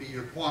quantum would be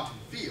your quantum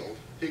field,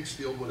 Higgs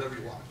field, whatever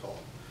you want to call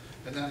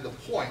it. And then the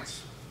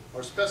points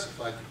are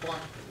specified in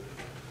quantum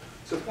theory.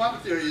 So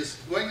quantum theory is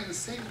going in the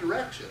same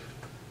direction.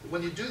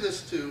 When you do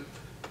this to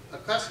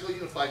classical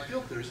unified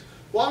field theories,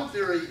 quantum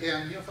theory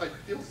and unified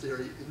field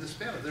theory in this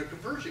manner, they're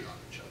converging on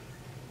each other.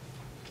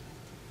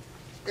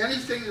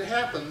 Anything that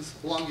happens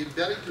along the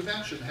embedded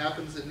dimension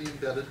happens in the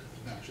embedded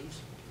dimensions.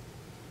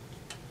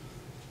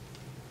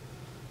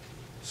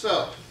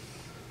 So,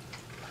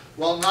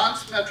 while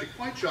non-symmetric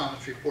point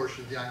geometry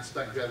portion of the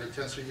Einstein gravity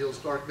tensor yields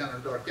dark matter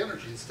and dark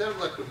energy instead of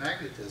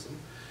electromagnetism,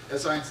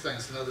 as Einstein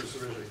and others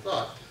originally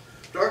thought,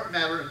 dark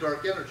matter and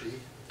dark energy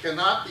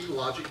cannot be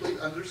logically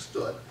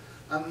understood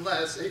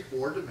unless a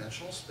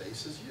four-dimensional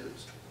space is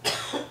used.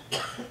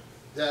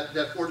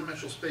 That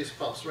four-dimensional space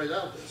pops right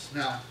out of this.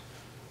 Now,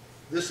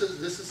 this is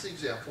the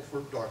example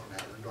for dark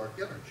matter and dark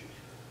energy.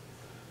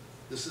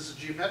 This is a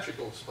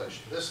geometrical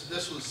explanation.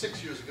 This was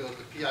 6 years ago at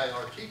the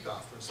PIRT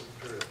conference at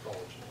Imperial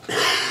College.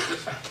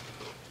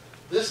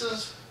 This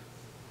is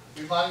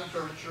reminding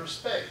curvature of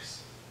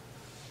space.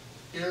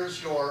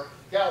 Here's your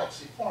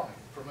galaxy forming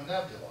from a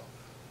nebula.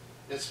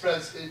 It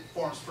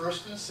forms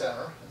first in the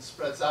center and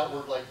spreads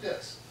outward like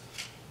this.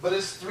 But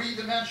it's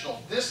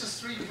three-dimensional. This is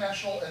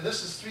three-dimensional, and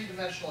this is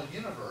three-dimensional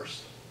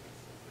universe.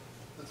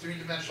 The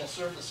three-dimensional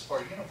surface of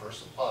our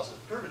universe with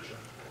positive curvature.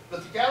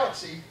 But the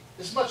galaxy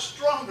is much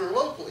stronger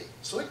locally,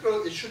 so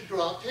it should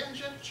grow out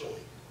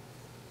tangentially.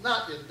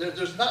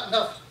 There's not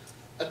enough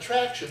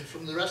attraction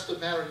from the rest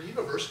of matter in the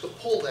universe to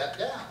pull that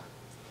down.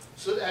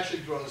 So it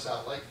actually grows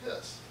out like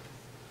this.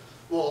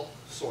 Well,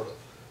 sort of.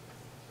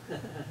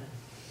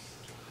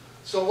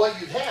 So what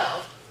you'd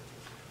have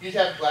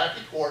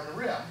galactic core and a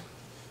rim,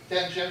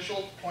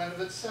 tangential point of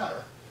its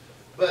center,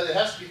 but it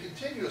has to be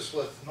continuous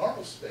with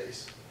normal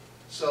space,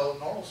 so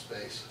normal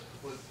space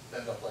would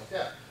end up like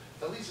that.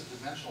 That leaves a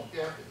dimensional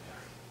gap in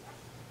there.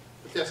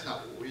 But that's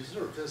not what we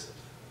observe, is it?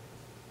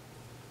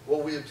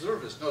 What we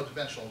observe is no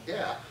dimensional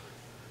gap,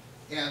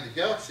 and the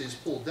galaxy is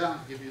pulled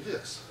down to give you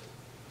this.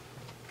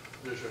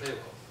 There's your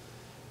halo.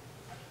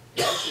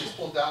 The galaxy is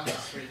pulled down to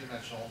this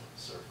three-dimensional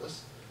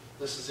surface.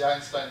 This is the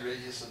Einstein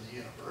radius of the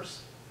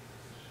universe.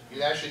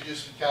 You can actually do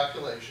some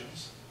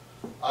calculations.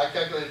 I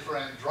calculated for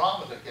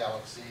Andromeda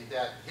galaxy,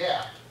 that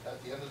gap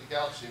at the end of the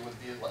galaxy would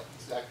be like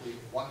exactly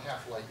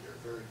 1/2 light year,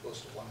 very close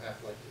to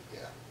 1/2 light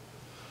year gap.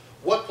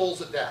 What pulls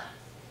it down?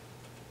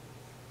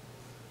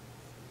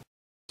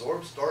 It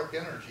absorbs dark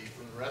energy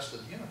from the rest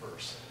of the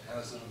universe. And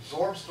as it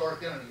absorbs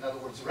dark energy, in other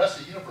words, the rest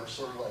of the universe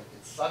sort of like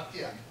gets sucked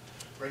in,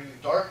 bringing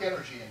dark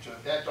energy into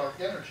it. That dark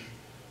energy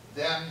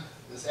then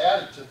is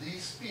added to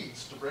these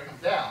speeds to bring them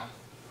down,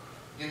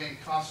 giving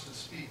constant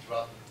speed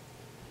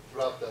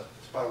throughout the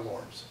spiral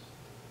orbs.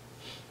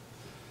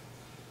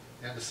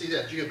 And to see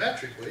that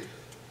geometrically,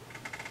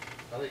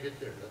 how do I get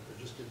there?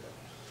 I just did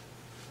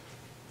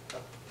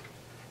that.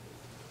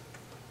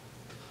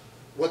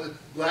 What the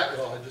black?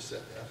 Oh, I just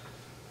said that.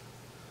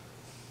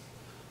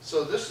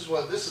 So this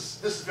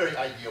is very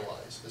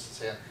idealized. This is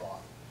hand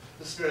drawn.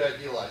 This is very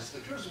idealized.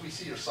 The curves we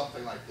see are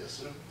something like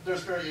this.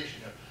 There's variation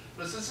here,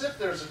 but it's as if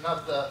there's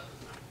another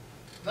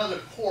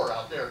core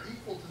out there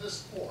equal to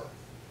this core,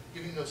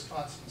 giving those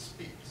constant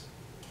speeds.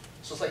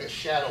 So it's like a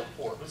shadow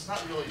core, but it's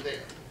not really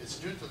there. It's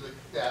due to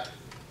that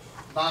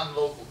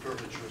non-local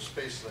curvature of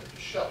space that I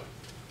just showed.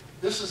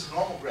 This is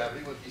normal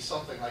gravity would be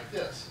something like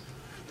this.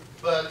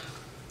 But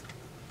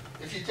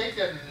if you take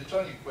that in the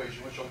Newtonian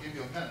equation, which I'll give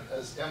you in a minute,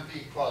 as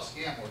mv cross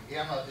gamma, where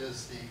gamma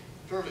is the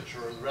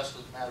curvature of the rest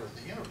of the matter of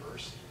the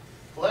universe,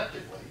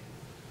 collectively,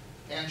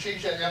 and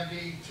change that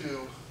mv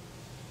to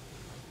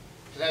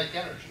kinetic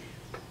energy,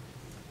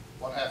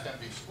 1/2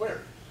 mv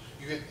squared,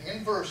 you get an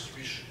inverse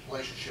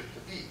relationship to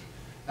V.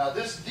 Now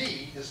this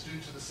D is due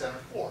to the center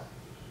core.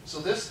 So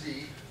this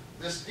D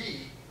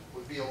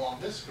would be along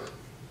this curve.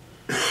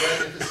 But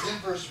if it's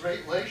inverse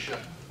relation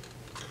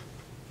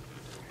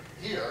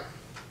here,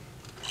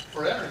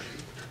 for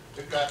energy,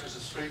 the graph is a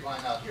straight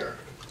line out here.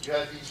 You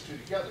add these two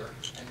together,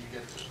 and you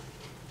get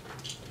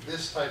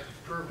this type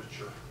of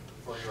curvature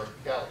for your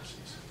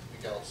galaxies,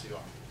 the galaxy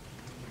arm,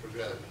 for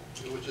gravity,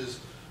 which is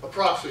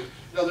approximately.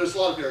 Now, there's a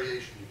lot of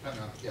variation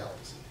depending on the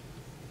galaxy.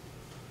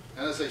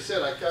 And as I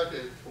said, I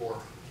calculated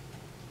for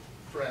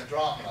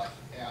Andromeda,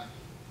 and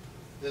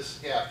this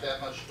gap, that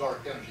much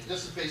dark energy.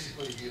 This is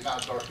basically the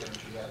amount of dark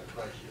energy added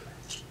right here.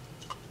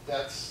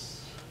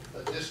 That's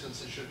a distance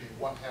that should be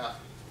 1/2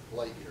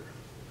 light year.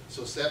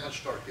 So it's that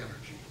much dark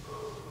energy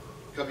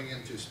coming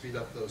in to speed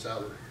up those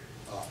outer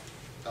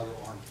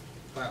arm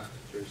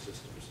planetary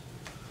systems.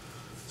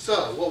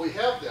 So what we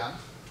have then,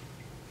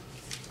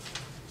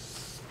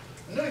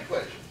 a new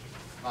equation.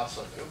 Not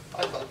so new.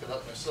 I looked it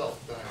up myself.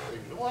 Then I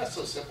figured, well, that's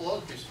so simple.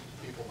 Other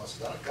people must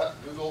have done it. Got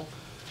in Google.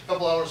 A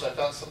couple hours, I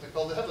found something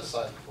called the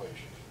Heaviside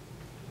equation.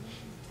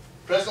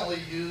 Presently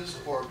used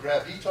for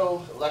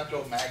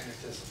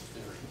gravito-electromagnetism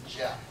theory,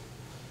 GEM.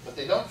 But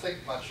they don't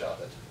think much of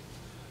it.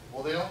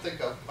 Well, they don't think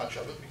much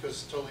of it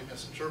because it's totally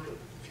misinterpreted.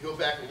 If you go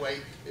back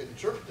away and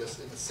interpret this,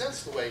 in a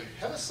sense, the way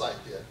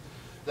Heaviside did,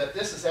 that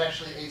this is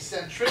actually a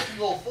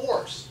centrifugal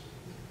force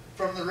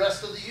from the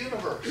rest of the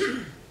universe,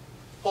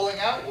 pulling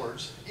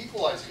outwards,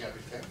 equalizing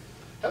everything.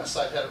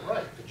 Heaviside had it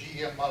right. The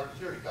GEM modern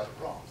theory got it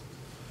wrong.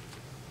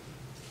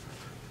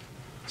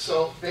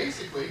 So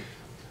basically,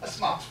 that's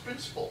Mach's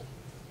principle.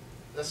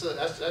 That's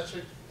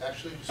actually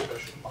an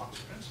expression of Mach's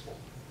principle.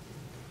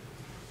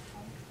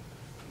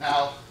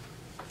 Now,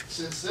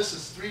 since this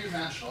is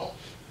three-dimensional,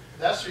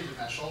 that's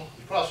three-dimensional,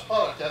 the cross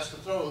product has to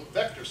throw a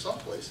vector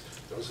someplace,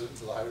 throws it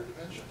into the higher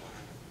dimension,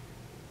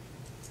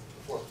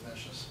 the fourth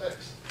dimension of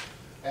space.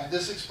 And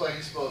this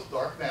explains both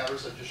dark matter,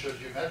 as I just showed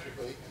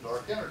geometrically, and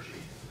dark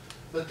energy.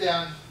 But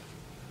then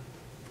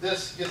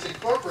this gets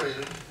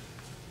incorporated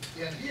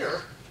in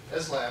here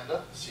as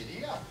lambda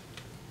CDM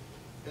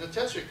in a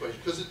tensor equation.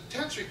 Because the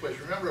tensor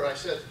equation, remember I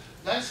said,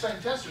 the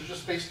Einstein tensor is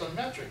just based on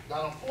metric,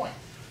 not on point.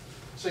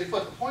 So you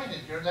put the point in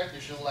here, and that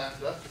gives you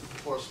lambda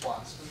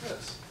corresponds to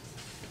this.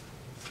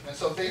 And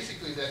so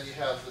basically then you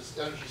have this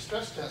energy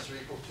stress tensor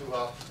equal to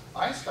a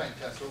Einstein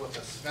tensor with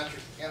a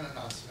symmetric and a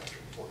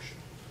non-symmetric portion.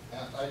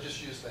 And I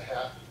just used the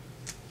hat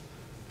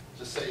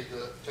to say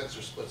the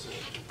tensor splits it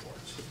into 2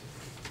 parts.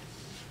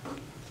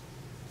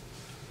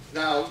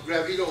 Now,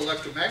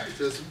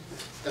 gravito-electromagnetism,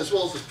 as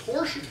well as the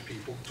torsion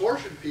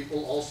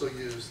people also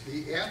use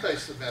the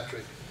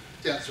anti-symmetric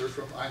tensor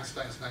from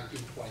Einstein's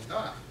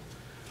 1929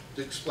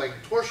 to explain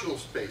torsional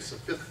space, a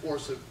fifth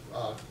force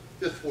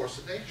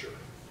of nature.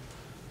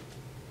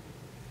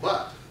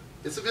 But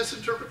it's a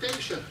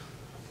misinterpretation.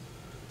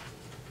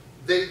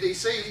 They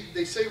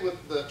say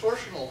with the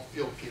torsional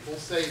field people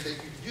say that you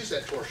can use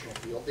that torsional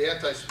field, the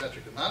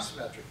anti-symmetric and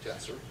non-symmetric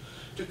tensor,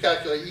 to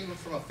calculate even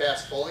from a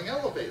fast-falling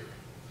elevator.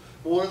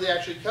 But what are they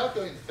actually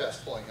calculating the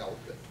fast-falling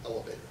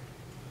elevator?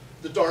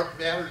 The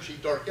dark energy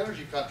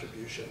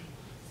contribution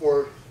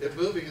for it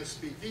moving at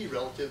speed v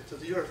relative to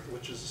the Earth,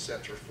 which is the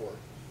center for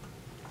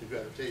the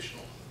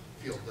gravitational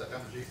field, the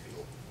energy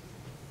field.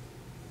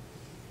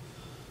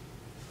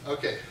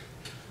 Okay.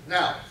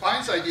 Now,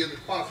 Klein's idea that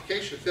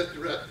quantification of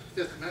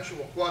fifth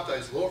dimensional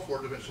quantized lower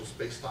four-dimensional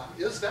space-time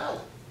is valid.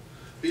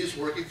 But he's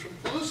working from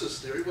Kaluza's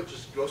theory, which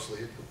is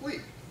grossly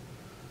incomplete.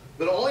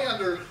 But only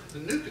under the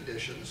new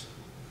conditions.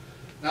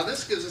 Now,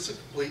 this gives us a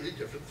completely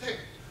different thing.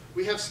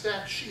 We have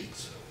stacked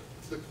sheets.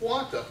 The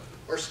quanta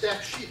are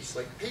stacked sheets,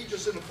 like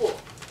pages in a book.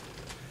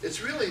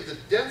 It's really the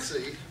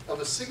density of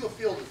a single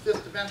field in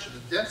fifth dimension.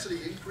 The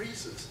density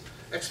increases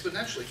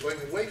exponentially, going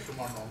away from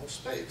our normal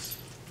space,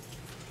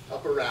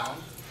 up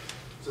around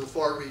to the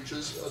far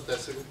reaches of that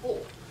single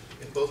pole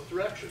in both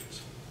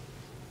directions.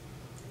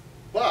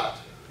 But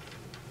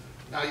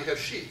now you have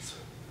sheets.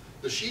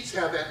 The sheets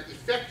have an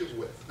effective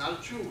width, not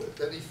a true width,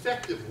 an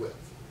effective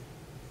width.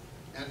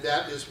 And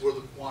that is where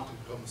the quantum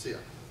comes in.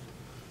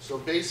 So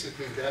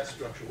basically that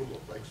structure would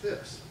look like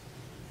this.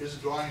 Here's a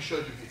drawing I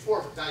showed you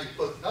before, but now you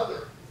put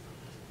another,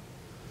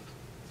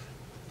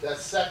 that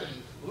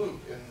second loop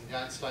in the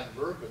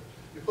Einstein-Bergman,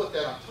 you put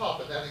that on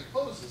top and that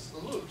encloses the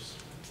loops.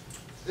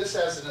 This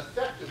has an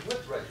effective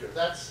width right here.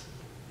 That's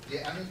the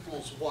n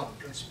equals 1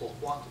 principal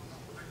quantum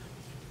number.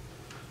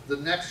 The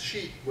next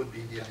sheet would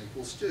be the n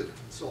equals 2, and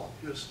so on.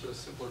 Here's a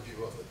simpler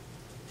view of it.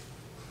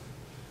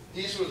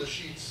 These were the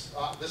sheets.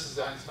 This is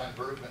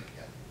Einstein-Bergman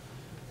again.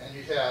 And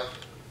you have,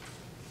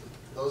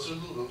 those are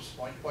the loops,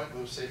 point-to-point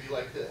loops, say be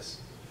like this.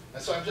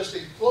 And so I'm just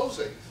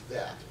enclosing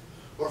that.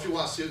 Or if you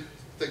want to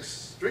think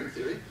string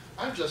theory,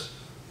 I'm just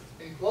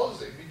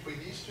enclosing between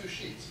these two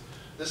sheets.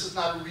 This is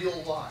not a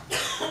real line.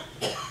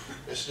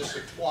 It's just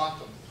a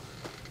quantum.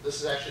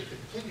 This is actually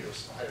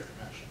continuous in a higher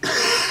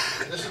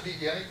dimension. And this would be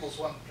the n equals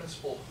 1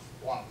 principal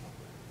quantum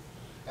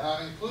number. And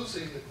I'm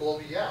including the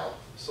Coulomb-Yau,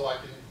 so I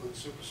can include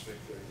superstring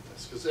theory in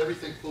this, because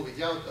everything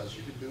Coulomb-Yau does,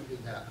 you can do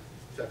in that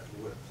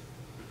effective width.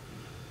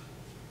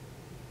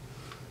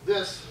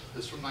 This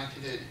is from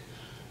 1980.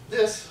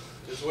 This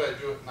is the way I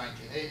drew it in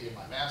 1980 in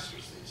my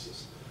master's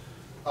thesis.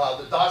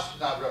 The dots do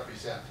not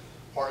represent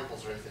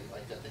particles or anything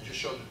like that. They just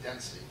show the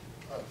density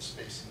of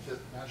space in the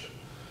fifth dimension.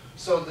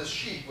 So this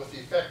sheet with the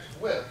effective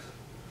width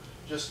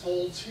just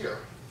folds here.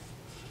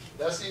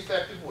 That's the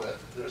effective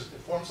width.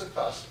 It forms a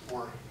cusp,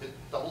 or it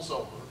doubles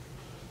over.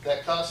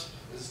 That cusp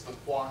is the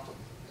quantum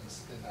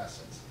in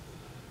essence.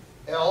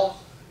 L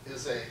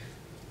is a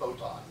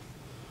photon,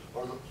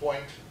 or the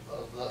point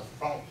of the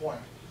frontal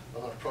point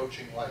of an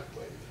approaching light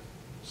wave,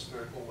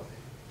 spherical wave.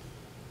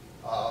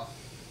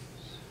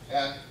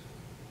 And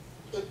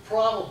it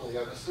probably,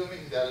 I'm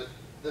assuming that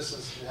this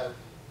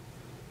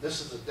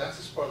is the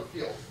densest part of the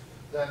field,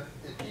 then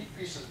it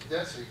decreases the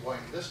density going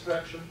in this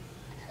direction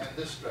and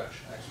this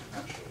direction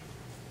exponentially.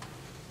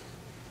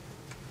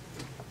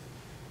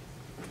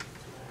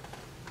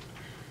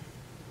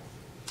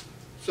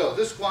 So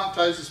this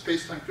quantizes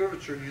space-time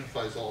curvature and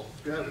unifies all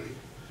of gravity.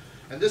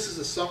 And this is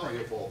a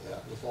summary of all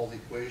that, with all the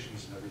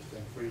equations and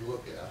everything for you to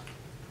look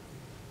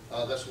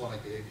at. That's one I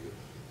gave you.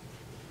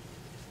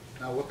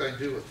 Now what can I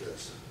do with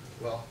this?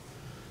 Well,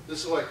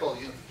 this is what I call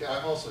unification.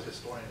 I'm also a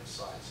historian of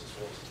science as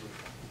well as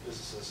a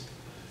physicist.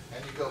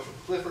 And you go from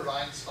Clifford,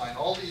 Einstein,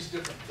 all these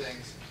different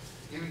things,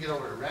 even get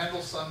over to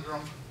Randall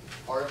syndrome,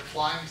 or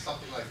implying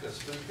something like this.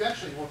 But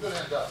eventually we're going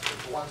to end up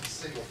with one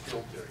single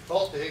field theory.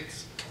 Call it the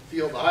Higgs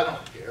field, I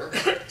don't care,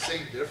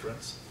 same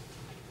difference.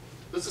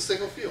 But it's a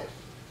single field.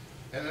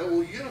 And it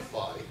will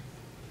unify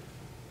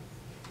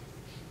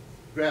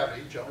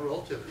gravity, general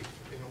relativity,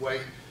 in a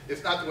way,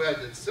 if not the way I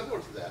did, similar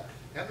to that,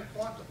 and the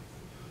quantum.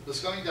 It's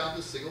coming down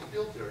to single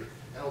field theory,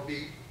 and it'll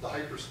be the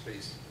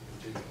hyperspace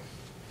continuum.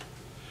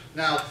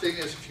 Now, the thing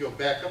is, if you go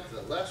back up to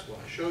that last one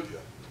I showed you,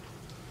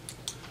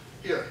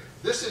 here,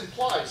 this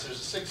implies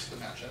there's a sixth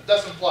dimension. It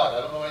doesn't imply it.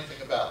 I don't know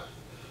anything about it.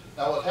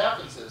 Now, what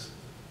happens is,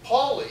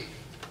 Pauli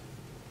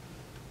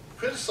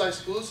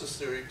criticized Kaluza's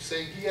theory,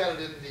 saying he added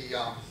in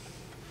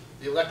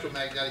the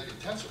electromagnetic and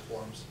tensor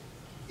forms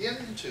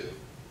into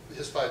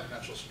his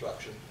five-dimensional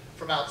structure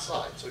from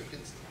outside, so he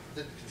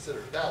didn't consider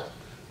it valid.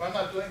 But I'm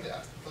not doing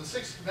that. For the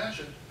sixth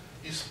dimension,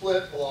 you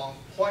split along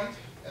point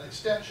and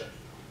extension.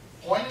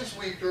 Point is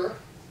weaker,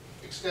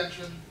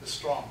 extension is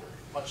stronger,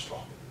 much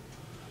stronger.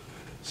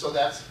 So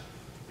that's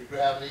the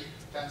gravity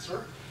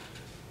tensor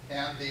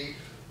and the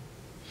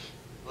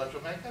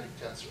electromagnetic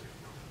tensor.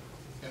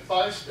 In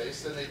 5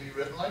 space, then they'd be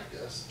written like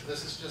this.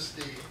 This is just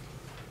the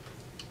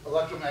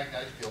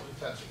electromagnetic field in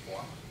tensor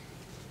form.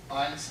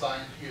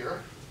 Einstein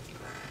here,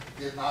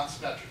 the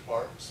non-symmetric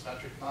part,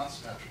 symmetric,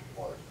 non-symmetric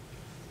part.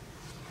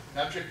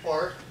 Metric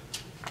part,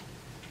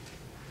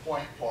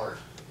 point part,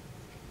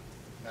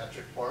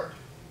 metric part,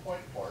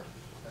 point part,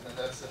 and then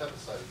that's the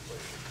Heaviside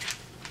equation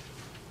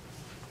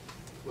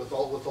with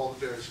all the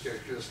various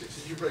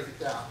characteristics. And you break it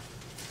down.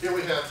 Here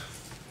we have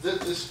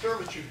this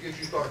curvature gives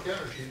you dark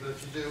energy, but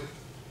if you do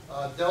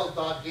del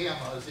dot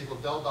gamma is equal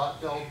to del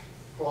dot del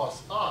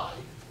cross I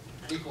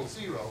equals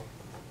 0,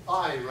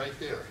 I right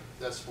there,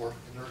 that's for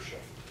inertia.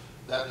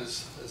 That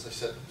is, as I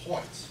said, the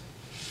points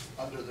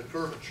under the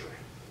curvature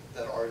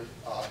that are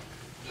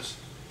just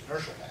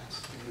inertial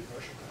mass,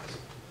 inertial mass.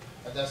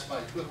 And that's my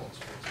equivalence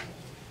principle.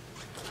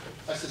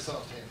 I said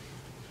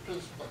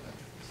simultaneous.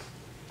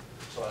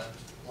 So I'm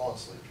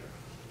lawlessly here.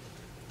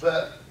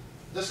 But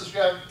this is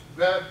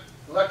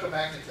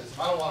electromagnetism.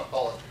 I don't want to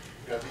call it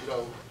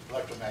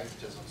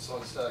gravito-electromagnetism, so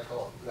instead I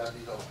call it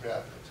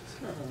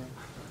gravito-gravitatism.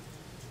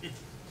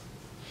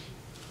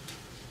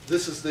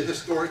 This is the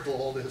historical,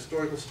 all the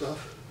historical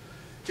stuff.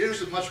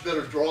 Here's a much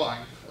better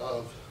drawing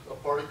of a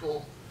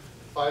particle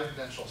in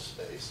 5-dimensional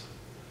space.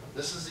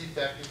 This is the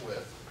effective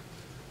width.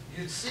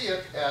 You'd see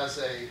it as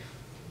a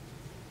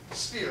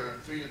sphere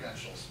in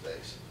 3-dimensional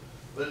space,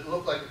 but it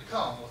looked like a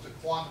cone with a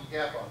quantum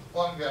gap on it. The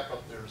quantum gap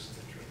up there is the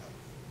neutrino.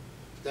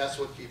 That's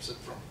what keeps it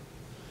from.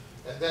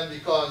 And then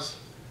because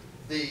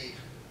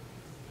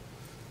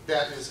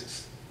that is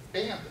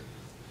expanding,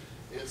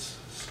 it's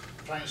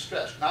trying to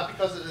stretch. Not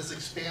because it is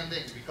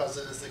expanding, because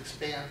it is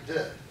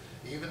expanded.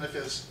 Even if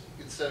it's,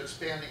 instead of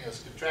expanding,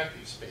 it's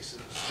contracting space,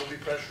 there'll still be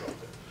pressure up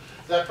there.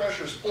 That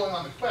pressure is pulling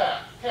on the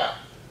cap,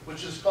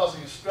 which is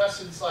causing a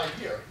stress inside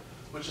here,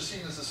 which is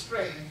seen as a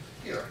strain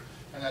here,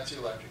 and that's the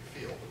electric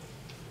field.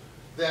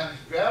 Then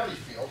gravity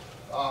field,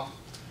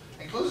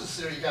 in Kaluza's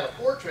theory, you got a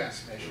pore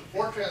transformation.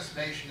 Pore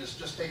transformation is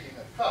just taking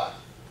a cut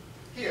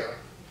here,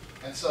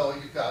 and so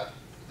you've got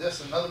this,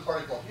 another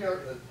particle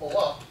here that pull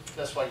up.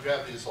 That's why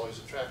gravity is always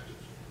attractive.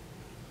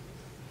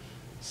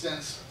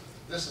 Since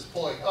this is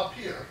pulling up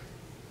here,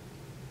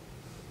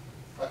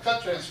 a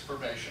cut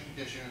transformation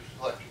gives you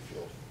electric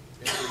field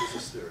in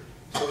Kaluza's theory.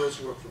 So those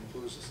work from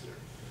Kaluza's theory.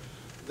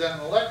 Then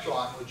an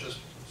electron would just,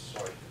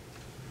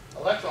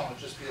 electron would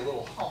just be a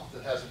little hump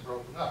that hasn't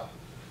broken up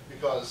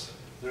because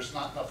there's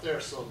not enough there,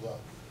 so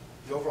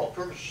the overall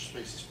curvature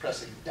space is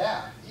pressing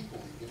down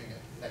equally, giving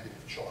it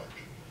negative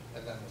charge,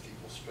 and then with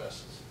equal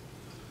stresses.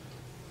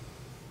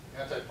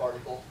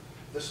 Antiparticle,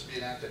 this would be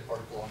an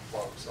antiparticle on the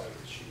bottom side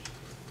of the sheet,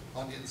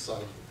 on the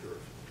inside of the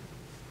curve.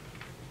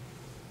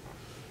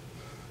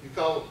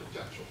 Yukawa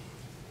potential.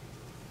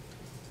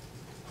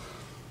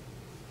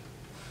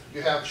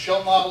 You have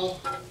shell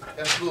model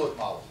and fluid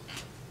model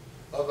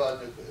of a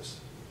nucleus.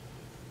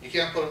 You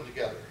can't put them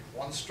together.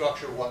 One's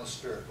structure, one's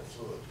spherical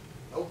fluid.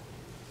 Nope.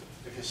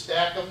 If you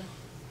stack them,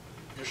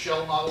 your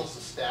shell models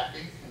the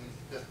stacking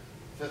in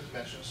fifth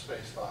dimension of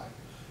space-time,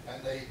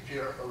 and they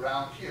appear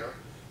around here,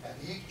 and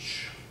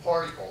each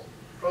particle,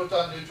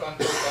 proton, neutron,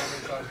 proton,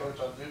 neutron,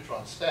 proton,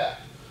 neutron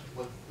stacked,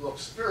 would look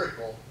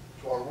spherical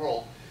to our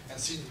world and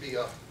seem to be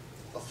a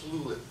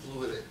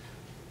fluidic.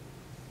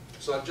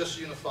 So I've just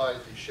unified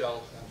the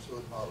shell and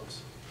fluid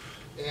models.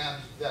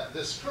 And that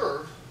this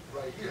curve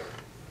right here,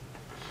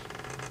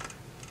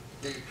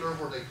 the curve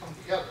where they come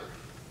together,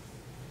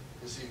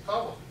 is the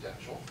Yukawa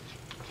potential.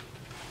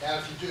 And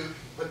if you do,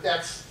 but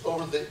that's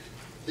over the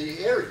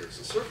areas,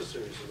 the surface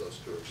areas of those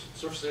curves.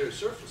 Surface area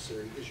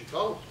is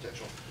Yukawa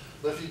potential.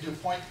 But if you do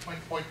point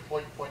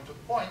to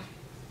point,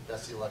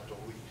 that's the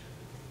electroweak.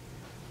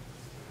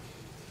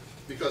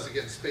 Because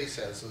again, space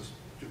has those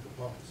two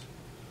components.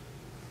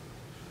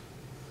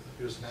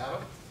 Here's an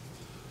atom.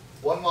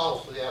 One model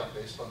for the atom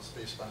based on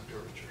space-time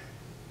curvature.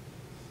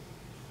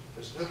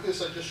 There's a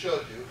nucleus I just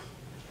showed you,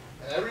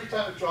 and every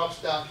time it drops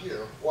down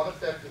here, one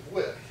effective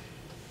width,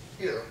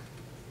 here,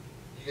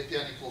 you get the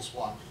n equals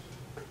 1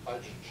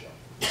 hydrogen shell.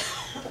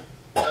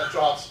 When it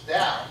drops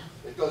down,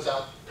 it goes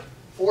out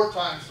 4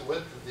 times the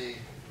width of the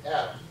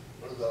atom,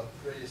 or the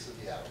radius of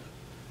the atom.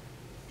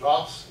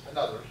 Drops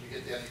another, you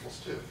get the n equals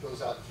 2. It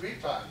goes out 3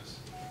 times,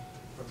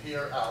 from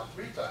here out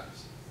 3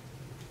 times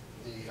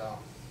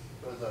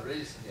the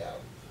radius of the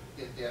atom.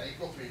 You get the n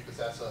equal 3 because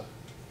that's a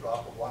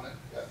drop of 1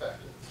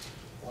 effective,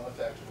 1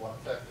 effective, 1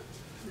 effective.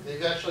 Then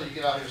eventually you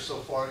get out here so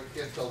far, you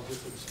can't tell the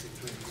difference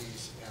between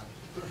these and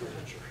the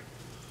curvature.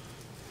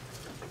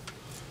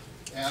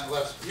 And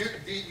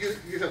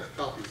you have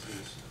copies of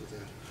these.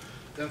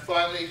 Then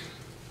finally,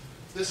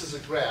 this is a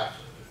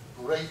graph,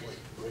 greatly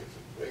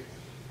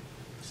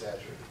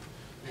exaggerated.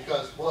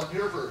 Because, well, in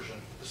your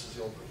version, this is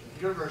the old version.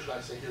 In your version,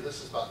 I say here,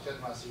 this is about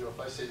 10 minus 0. If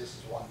I say this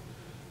is 1,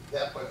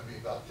 that point would be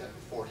about 10 to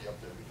 40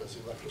 up there because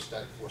the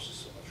electrostatic force is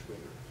so much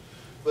greater.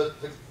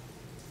 But the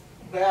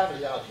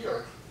gravity out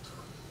here,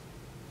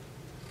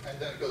 and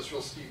then it goes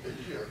real steep in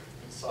here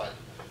inside.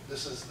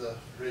 This is the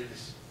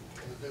radius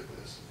in the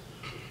nucleus,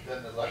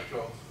 then the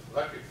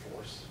electric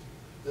force.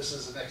 This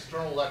is an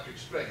external electric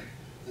strain.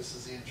 This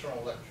is the internal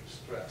electric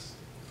stress.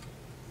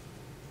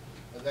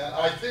 And then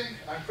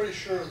I'm pretty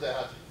sure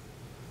that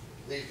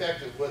the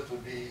effective width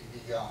would be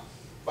the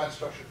fine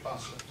structure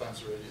constant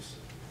times the radius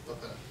of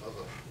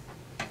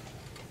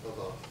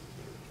a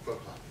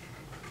proton.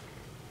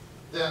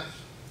 Then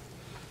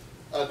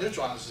a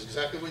neutron is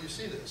exactly what you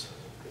see it is.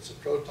 It's a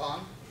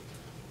proton,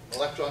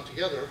 electron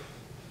together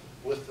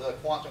with a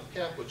quantum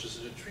cap, which is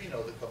a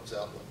neutrino that comes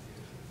out when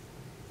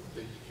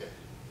you decay.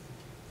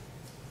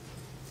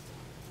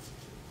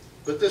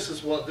 But this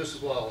is what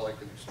all I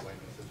can explain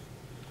with it.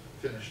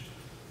 Finished.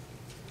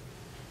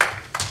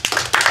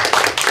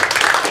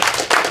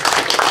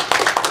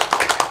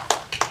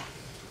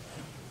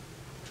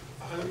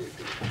 I'm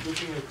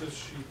looking at this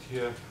sheet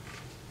here,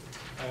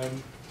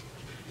 and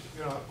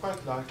I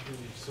quite like the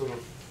sort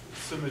of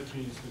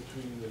symmetries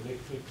between the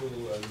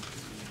electrical and the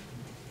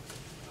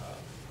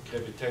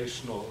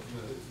gravitational.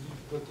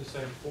 You've got the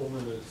same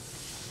formulas,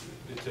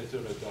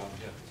 etc. down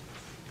here.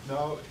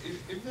 Now,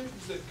 if that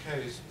is the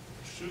case,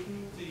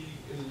 shouldn't the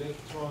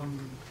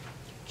electron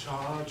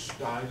charge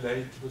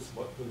dilate with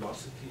what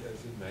velocity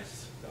as a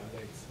mass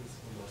dilates with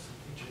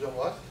velocity? You know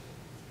what?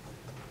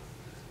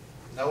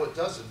 No, it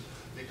doesn't,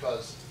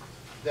 because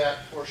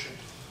that portion,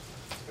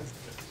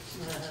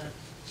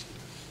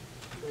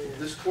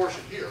 this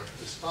portion here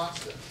is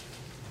constant.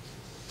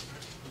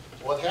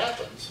 What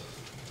happens,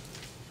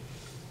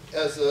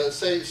 as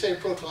say a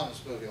proton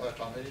is moving,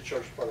 electron, any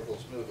charged particle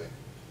is moving,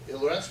 a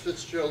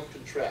Lorentz-Fitzgerald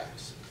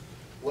contracts.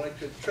 When it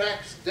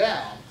contracts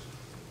down,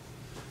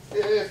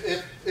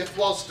 if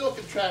while still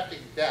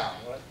contracting down,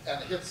 right,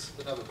 and it hits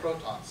another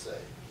proton, say,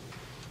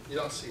 you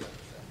don't see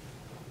anything.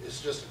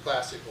 It's just a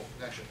classical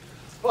connection.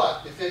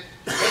 But if it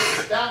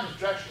goes down the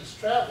direction it's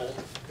traveled,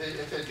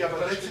 if it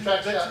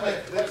contracts down,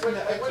 wait, let me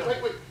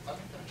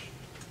finish.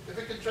 If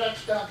it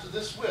contracts down to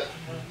this width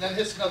and then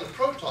hits another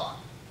proton,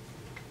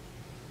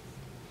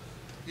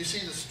 you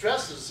see the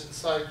stresses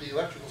inside, the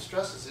electrical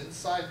stresses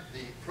inside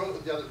the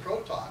other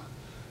proton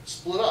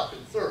split up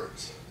in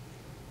thirds.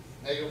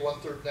 Negative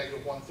 1/3,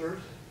 negative 1/3,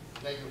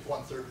 negative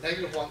 1/3,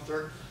 negative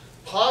 1/3,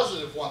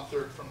 positive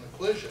 1/3 from the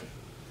collision.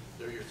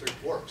 They're your three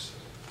quarks.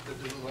 They're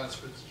the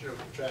Lorentz-Fitzgerald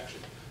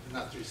contraction, and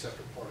not three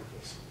separate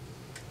particles.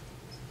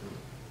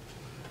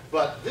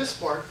 But this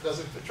part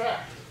doesn't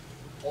contract.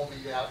 Only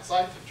the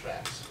outside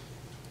contracts.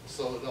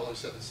 So it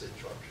always has the same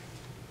charge.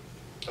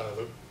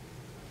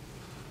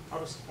 How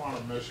does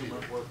quantum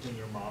measurement work in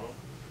your model?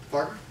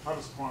 Pardon? How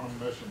does quantum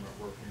measurement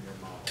work in your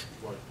model?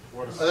 Like,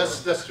 what is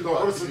That's too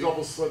what much. does the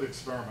double slit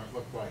experiment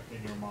look like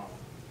in your model?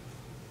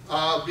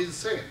 Be the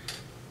same.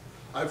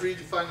 I've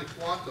redefined the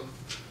quantum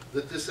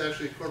that this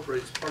actually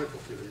incorporates particle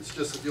theory. It's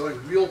just that the only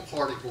real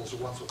particles are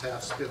ones with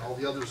half spin. All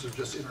the others are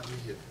just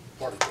intermediate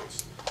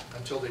particles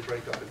until they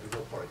break up into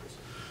real particles.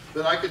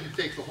 But I can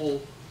take the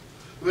whole,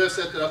 the way I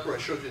set that up where I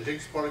showed you the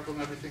Higgs particle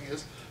and everything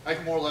is, I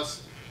can more or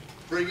less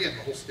bring in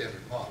the whole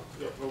standard model.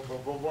 Yeah, but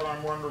what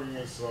I'm wondering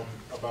is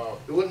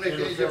about It wouldn't make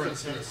any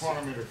difference in in this.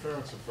 quantum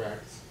interference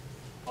effects.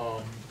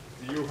 Do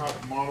you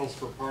have models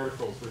for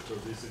particles, which are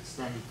these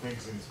extended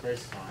things in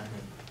space-time,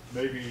 and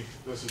maybe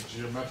there's a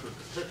geometric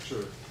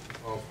picture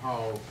of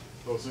how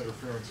those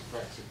interference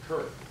effects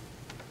occur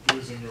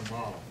using your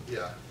model?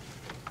 Yeah.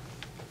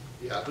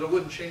 Yeah, but it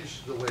wouldn't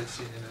change the way it's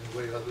seen in any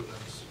way other than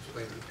it's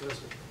explained at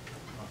present.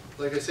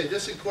 Like I say,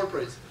 this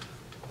incorporates,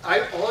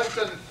 all I've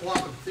done in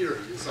quantum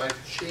theory is I've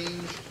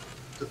changed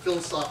the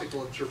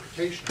philosophical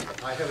interpretation of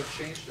it. I haven't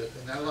changed it,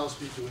 and that allows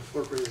me to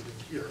incorporate it in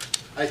here.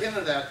 I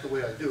hinted at the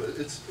way I do it.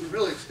 It's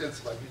really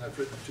extensive. I mean, I've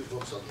written 2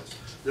 books on this.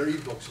 They're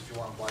e-books if you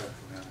want to buy them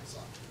from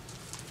Amazon.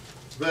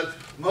 But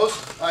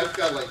I've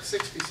got like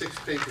 66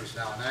 papers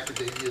now on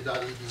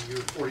academia.edu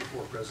and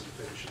 44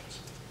 presentations.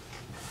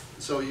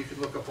 So you can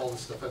look up all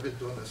this stuff. I've been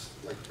doing this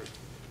like for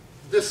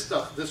this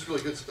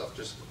really good stuff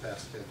just in the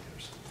past 10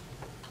 years.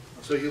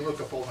 So you look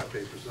up all my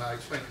papers, and I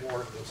explain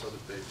more in those other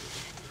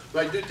papers.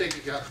 But I do take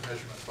account the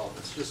measurement problem.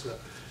 It's just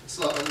it's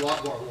a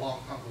lot more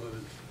long,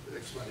 convoluted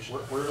explanation.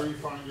 Where do you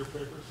find your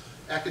papers?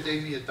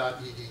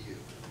 Academia.edu.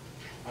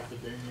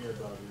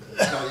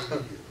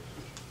 Academia.edu.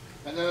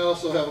 And then I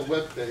also have a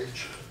web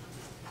page,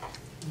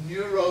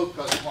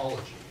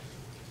 neurocosmology.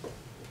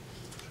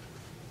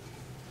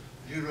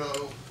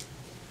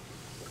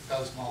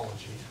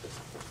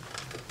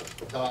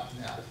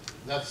 Neurocosmology.net.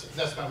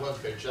 That's my web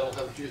page. That'll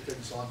have a few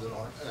things on that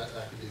aren't at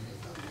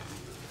academia.edu.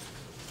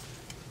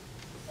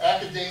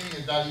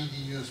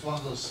 Academia.edu is one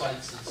of those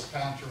sites that's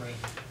countering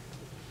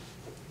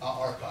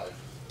archive.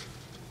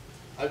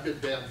 I've been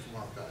banned from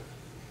archive.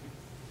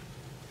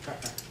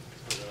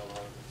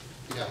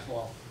 Yeah,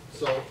 well,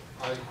 so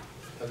I have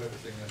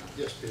everything in.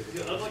 Yes, David.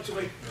 Yeah, I'd like to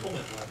make a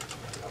comment.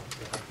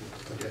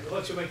 Okay. I'd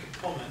like to make a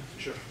comment.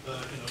 Sure.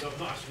 I'm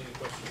not asking a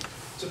question.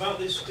 It's about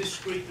this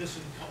discreteness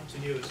and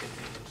continuity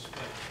in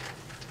space.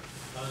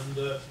 And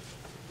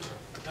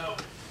now,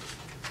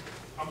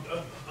 I'm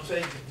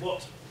saying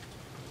what,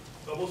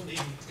 I wasn't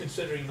even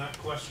considering that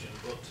question,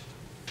 but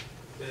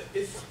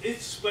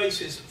If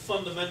space is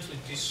fundamentally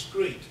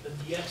discrete and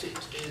yet it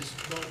is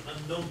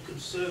a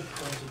non-conserved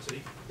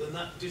quantity, then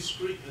that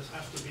discreteness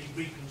has to be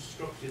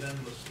reconstructed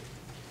endlessly,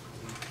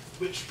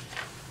 which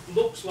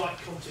looks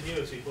like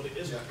continuity, but it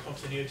isn't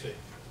continuity.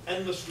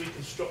 Endless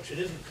reconstruction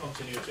isn't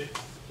continuity,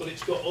 but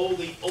it's got all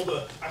the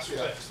other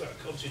aspects that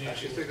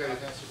continuity. I think I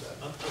answered that.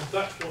 And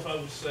that's what I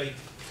would say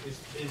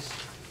is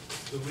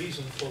the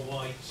reason for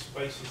why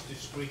space is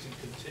discrete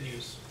and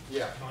continuous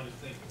kind of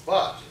thing.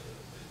 But,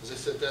 as I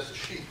said, that's a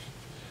sheet.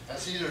 And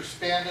it's either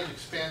expanded,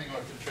 expanding, or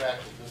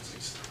contracted. It's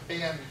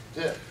expanded,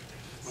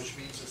 which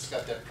means it's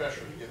got that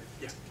pressure to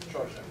give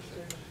charge and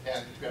everything,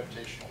 and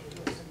gravitational.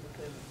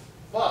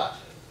 But,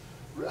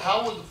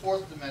 how would the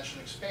fourth dimension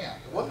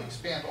expand? It wouldn't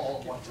expand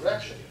all in one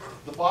direction.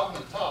 The bottom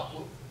and top,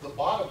 the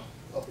bottom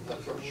of the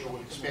curvature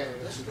would expand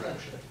in this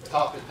direction,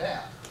 top and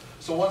down.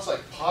 So one's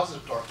like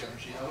positive dark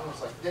energy, and the other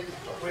one's like negative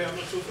dark Wait, I'm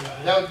energy. not talking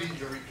about That would be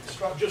your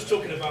reconstruction. I'm just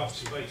talking about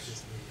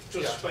space.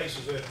 Just space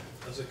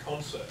as a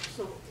concept.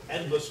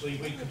 Endlessly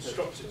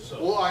reconstructs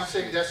itself. Well, I'm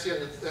saying that's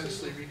the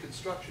endlessly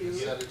reconstruction,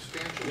 is that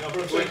expansion. Yeah,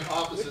 but I'm going saying,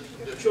 opposite in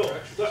different sure,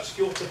 directions. that's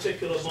your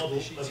particular model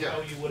of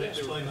how you would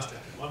explain that.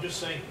 I'm just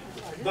saying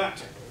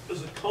that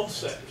as a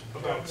concept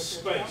about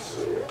space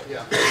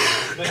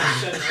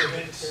makes sense of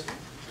its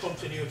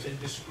continuity and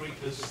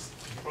discreteness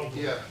problem.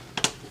 Yeah.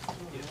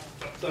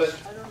 That's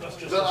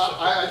just But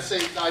a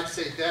separate I'd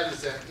say that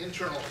is an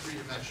internal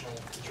three-dimensional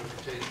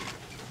interpretation.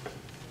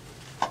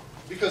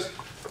 Because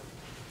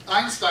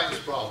Einstein's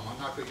problem, I'm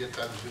not going to get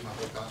time to do my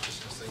whole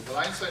consciousness thing, but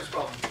Einstein's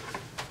problem,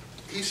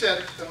 he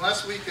said,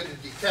 unless we can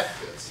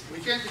detect this, we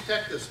can't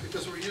detect this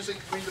because we're using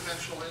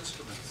three-dimensional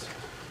instruments.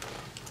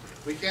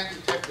 We can't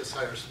detect this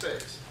higher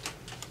space.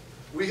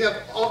 We have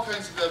all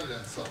kinds of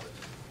evidence of it.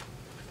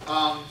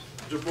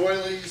 De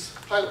Broglie's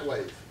pilot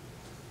wave,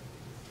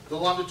 the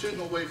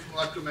longitudinal wave from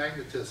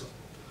electromagnetism.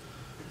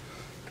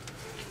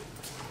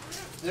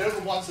 They're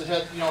the ones that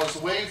had, as the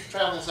wave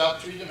travels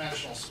out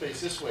three-dimensional space,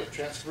 this way,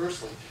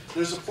 transversely,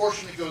 there's a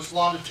portion that goes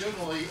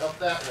longitudinally up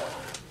that way.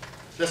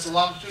 That's the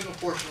longitudinal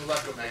portion of the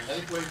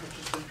electromagnetic wave, which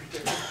has been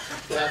predicted.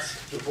 That's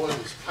De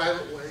Broglie's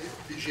pilot wave,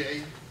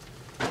 Vigier,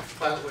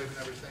 pilot wave and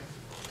everything.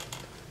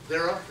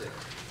 They're up there.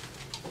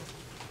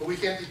 But we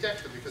can't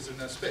detect them because they're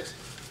in that space.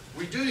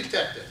 We do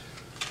detect it.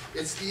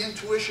 It's the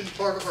intuition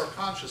part of our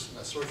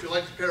consciousness, or if you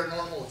like the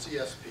paranormal, it's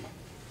ESP.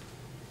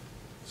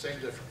 Same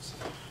difference.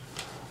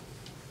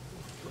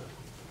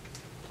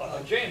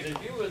 James, in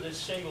view of this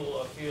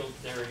single field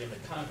theory in the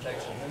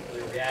context of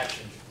nuclear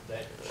reactions,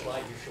 that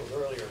slide you showed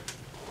earlier,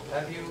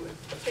 have you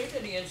obtained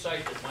any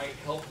insight that might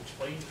help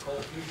explain the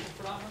cold fusion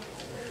phenomenon?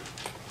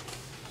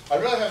 I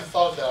really haven't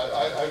thought of that.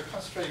 I'm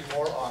concentrating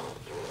more on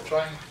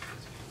trying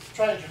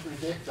to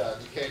predict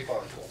decay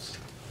particles.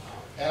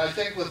 And I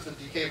think with the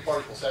decay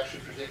particles,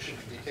 actually prediction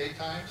of decay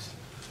times,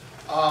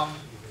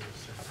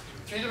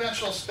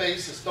 three-dimensional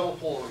space is double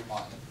polar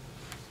Riemannian.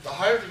 The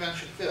higher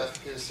dimension,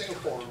 fifth, is single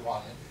polar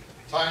Riemannian.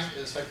 Time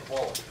is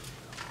hyperbolic.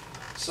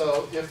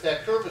 So if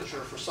that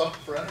curvature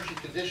for energy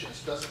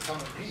conditions doesn't come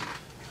and meet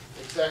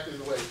exactly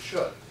the way it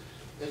should,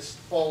 it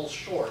falls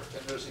short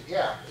and there's a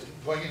gap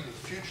going into the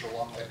future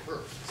along that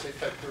curve, same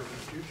type curve in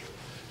the future.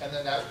 And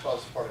then that would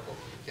cause the particle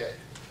to decay.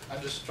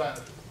 I'm just trying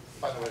to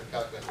find a way to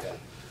calculate that.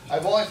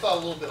 I've only thought a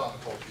little bit on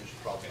the cold fusion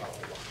problem, not a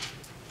whole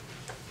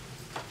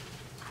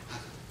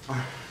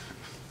lot.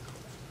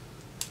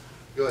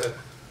 Go ahead.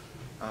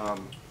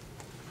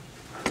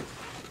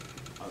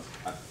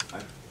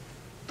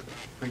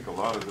 I think a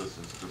lot of this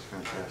is just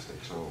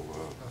fantastic. So,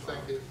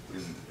 thank you.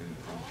 In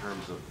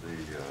terms of the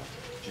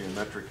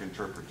geometric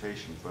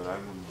interpretation, but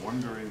I'm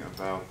wondering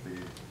about the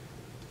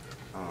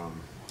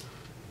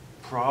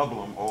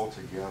problem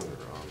altogether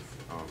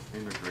of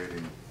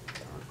integrating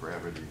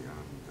gravity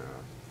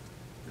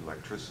and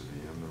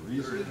electricity. And the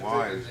reason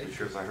why is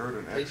because I heard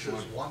an excellent...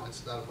 Nature is one,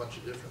 it's not a bunch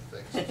of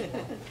different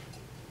things.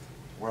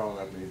 Well,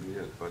 that may be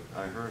it, but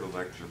I heard a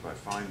lecture by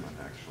Feynman,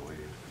 actually,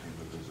 came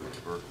to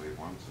visit Berkeley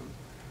once, and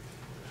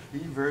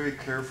he very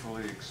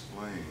carefully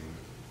explained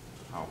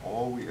how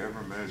all we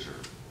ever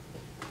measure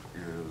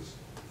is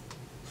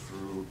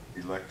through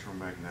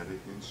electromagnetic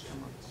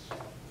instruments.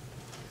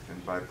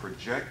 And by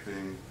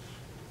projecting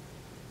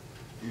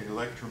the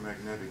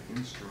electromagnetic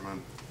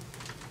instrument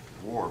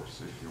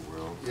warps, if you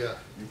will,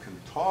 you can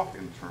talk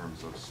in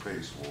terms of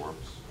space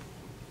warps,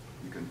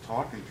 you can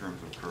talk in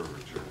terms of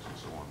curvatures and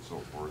so on and so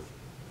forth,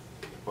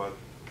 but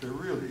they're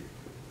really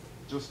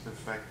just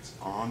effects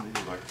on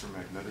the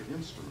electromagnetic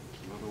instruments.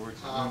 In other words,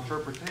 it's an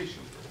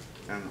interpretation.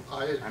 And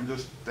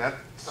that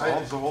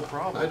solves the whole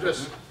problem.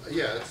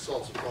 Yeah, it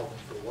solves the problem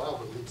for a while,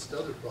 but it leads to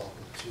other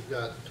problems. You've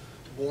got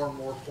more and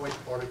more point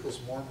particles,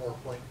 more and more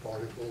point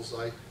particles.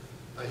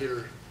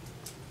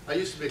 I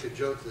used to make a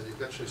joke that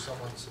eventually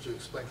someone's to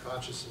explain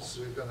consciousness,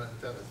 so we're going to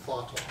invent a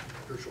photon,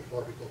 a virtual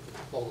particle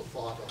called a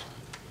photon.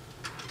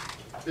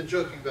 I've been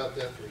joking about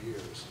that for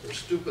years, or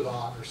stupid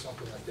on, or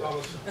something like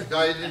that. A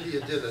guy in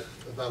India did it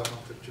about a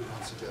month or 2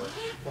 months ago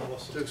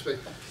to explain.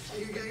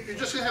 You're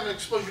just going to have an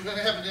explosion. You're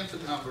going to have an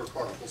infinite number of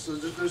particles. So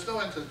there's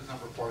no infinite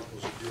number of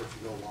particles you do if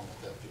you go along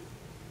with that view.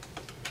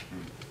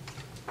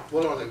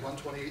 What are they,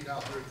 128 now,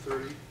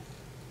 130?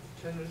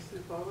 10 raised to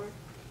the power?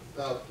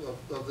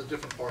 Of the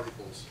different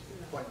particles,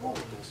 point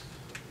particles.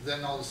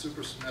 Then all the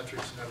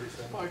supersymmetrics and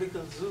everything.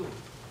 Particle zoo.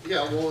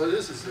 Yeah, well, it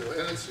is a zero,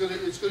 and it's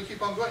gonna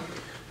keep on going.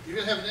 You're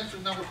gonna have an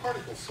infinite number of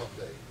particles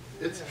someday.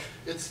 It's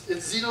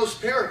Zeno's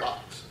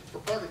paradox for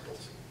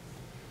particles.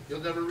 You'll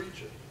never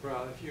reach it.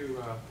 Well, if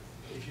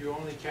you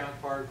only count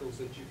particles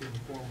that you can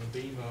form a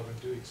beam of and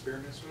do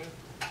experiments with,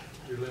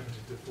 you're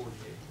limited to 48.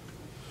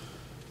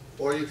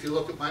 Or if you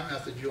look at my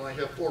method, you only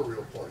have 4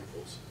 real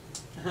particles.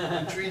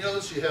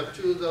 Neutrinos, you have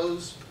 2 of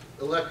those,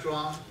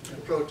 electron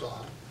and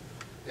proton.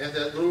 And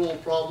that little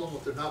problem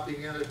with there not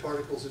being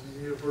antiparticles in the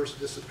universe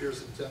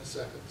disappears in 10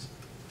 seconds.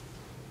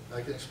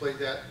 I can explain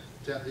that,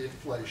 10 to the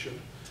inflation.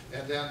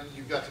 And then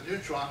you've got the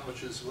neutron,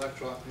 which is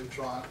electron,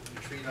 neutron,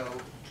 neutrino,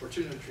 or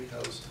 2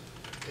 neutrinos,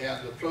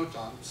 and the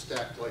proton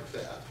stacked like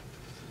that.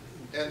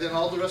 And then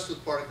all the rest of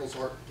the particles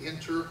are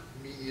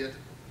intermediate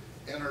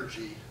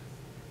energy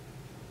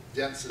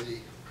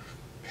density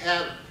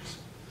patterns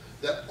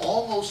that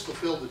almost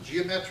fulfill the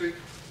geometric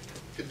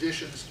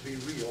conditions to be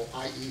real,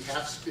 i.e.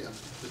 half spin,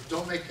 but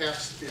don't make half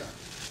spin.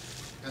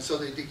 And so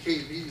they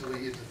decay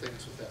immediately into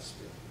things with half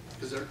spin,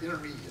 because they're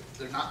intermediate,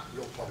 they're not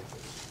real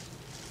particles.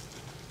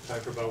 Time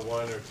for about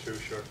 1 or 2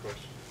 short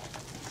questions.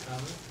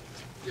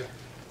 Yeah.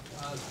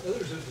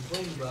 Others have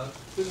complained about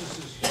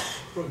physicists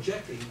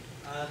projecting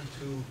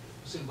onto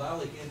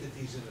symbolic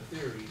entities in a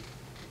theory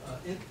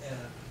in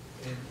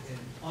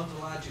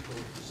ontological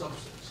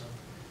substance.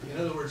 In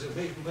other words,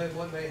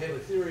 one may have a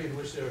theory in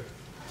which there are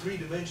 3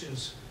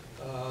 dimensions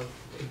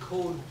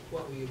encode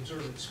what we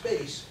observe in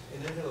space,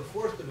 and then have a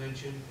 4th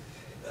dimension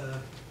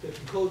that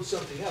encodes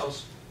something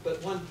else,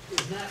 but one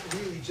is not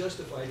really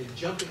justified in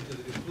jumping to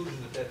the conclusion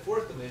that that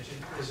 4th dimension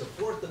is a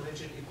 4th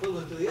dimension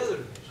equivalent to the other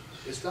dimensions.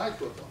 It's not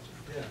equivalent.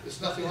 Yeah.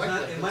 It's nothing like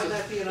that. It might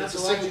not be an it's a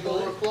single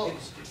ontological. polar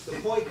close. The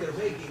point they're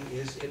making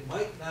is it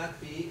might not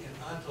be an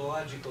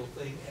ontological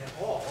thing at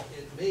all.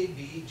 It may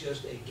be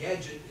just a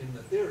gadget in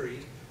the theory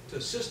to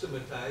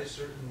systematize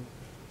certain.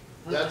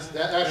 That's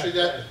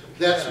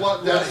one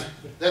of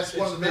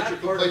the major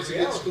complaints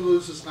against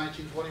Kaluza's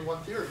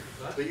 1921 theory.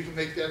 Right. But you can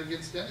make that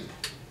against any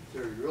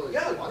theory, really.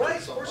 Yeah, if you want right, to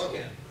of some course you level.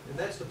 can. And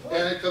that's the point.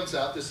 And it comes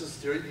out, this is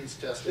theory needs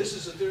testing. This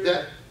is a theory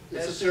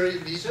It's a theory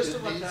that needs,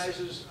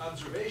 systematizes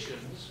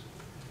observations,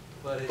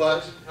 but it But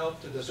doesn't help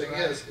to the describe.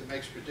 thing is, it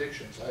makes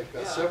predictions. I've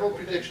got Yeah, several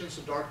okay. predictions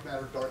of dark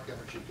matter, dark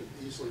energy could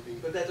easily be.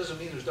 But that doesn't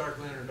mean there's dark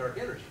matter and dark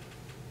energy.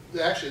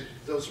 Actually,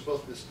 those are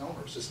both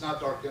misnomers. It's not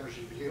dark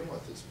energy to begin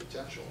with, it's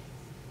potential.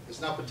 It's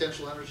not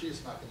potential energy,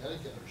 it's not kinetic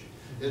energy.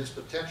 It is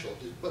potential.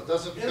 It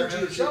doesn't become Energy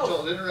energy itself.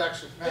 until it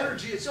interacts with matter.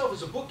 Energy itself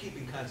is a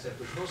bookkeeping concept.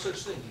 There's no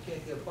such thing. You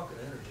can't get a bucket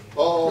of energy.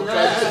 Oh,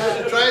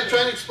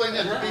 try to explain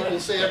that to people who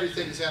say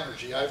everything is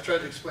energy. I've tried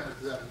to explain it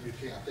to them and you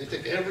can't. They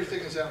think everything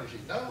is energy.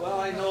 No. Well,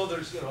 I know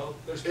there's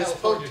It's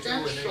California too,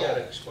 and they potential. got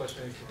a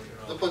question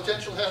for The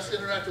potential has to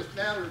interact with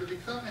matter to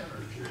become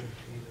energy.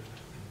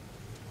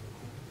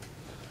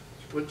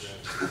 Which,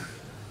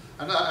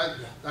 I'm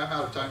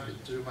out of time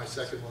to do my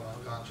second one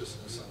on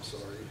consciousness, I'm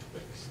sorry.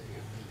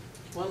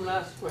 One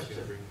last question.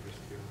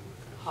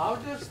 How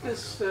does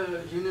this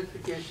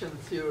unification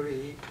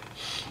theory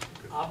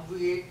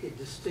obviate the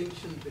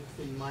distinction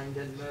between mind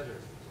and matter?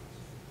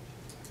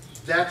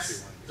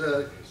 That's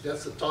the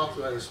talk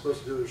that I was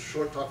supposed to do, a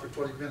short talk for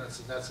 20 minutes,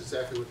 and that's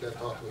exactly what that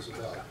talk was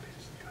about.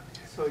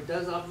 So it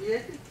does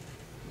obviate it?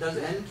 Does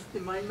end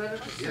the mind-matter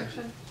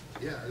distinction?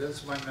 Yeah,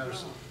 that's mind matter.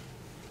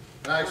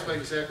 And I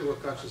explained exactly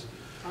what consciousness.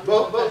 I'm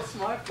Both, not that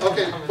smart.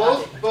 okay, I missed the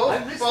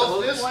both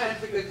whole this, point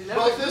because you never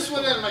both did this the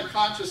one point. and my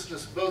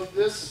consciousness, both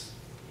this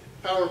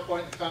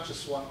PowerPoint and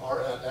conscious one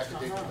are at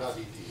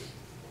academia.edu.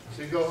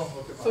 So you go home and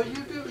look at my. So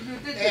you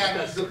did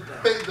And discuss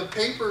it. the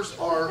papers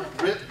are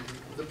written,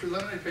 the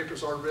preliminary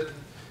papers are written,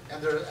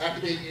 and they're at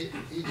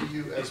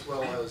academia.edu as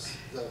well as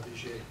the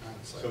Vigier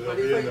So site. But they'll if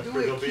be I in do the-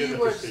 a they'll be in the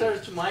keyword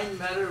proceedings. search mind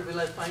matter, will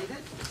I find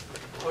it?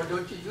 Or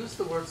don't you use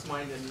the words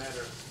mind and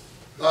matter?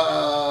 I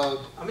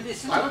mean,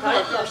 it's in the I don't know,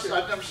 title of it.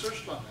 I've never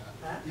searched on Huh?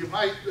 that. You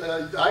might,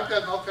 I've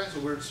gotten all kinds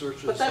of weird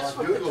searches But that's on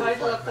what the Google to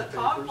title find of the my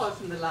talk papers.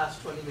 was in the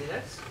last 20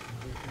 minutes.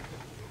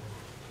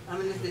 I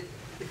mean,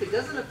 if it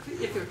doesn't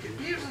appear, if it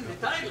appears in the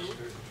title,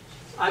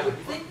 I would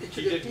think it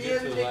He should didn't appear get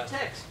to in the the last.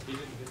 text. He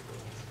didn't get to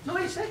No,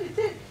 he said it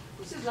did.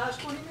 He says last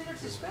 20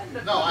 minutes is spent.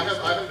 No, I have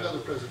another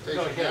presentation.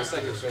 No, he has after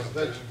second this one,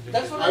 presentation. but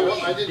That's what I I will-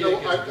 mean. I didn't know,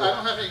 I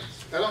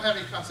don't have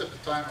any concept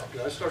of time up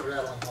here. I started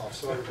rattling off,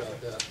 sorry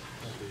about that.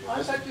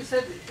 I thought you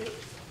said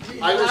in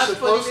the I was last 20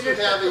 supposed to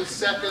minutes, have that's a what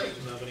second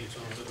you've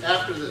been doing.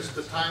 after this,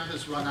 the time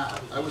has run out.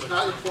 I was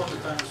not informed the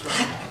time has run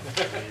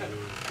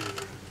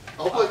out.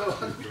 I'll put it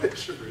on the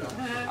picture now.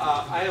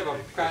 I have a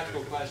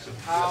practical question.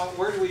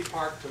 Where do we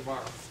park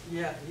tomorrow?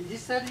 Yeah, he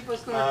said he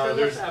was going to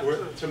tell us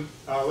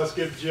after. Let's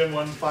give Jim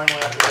one final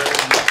accolade.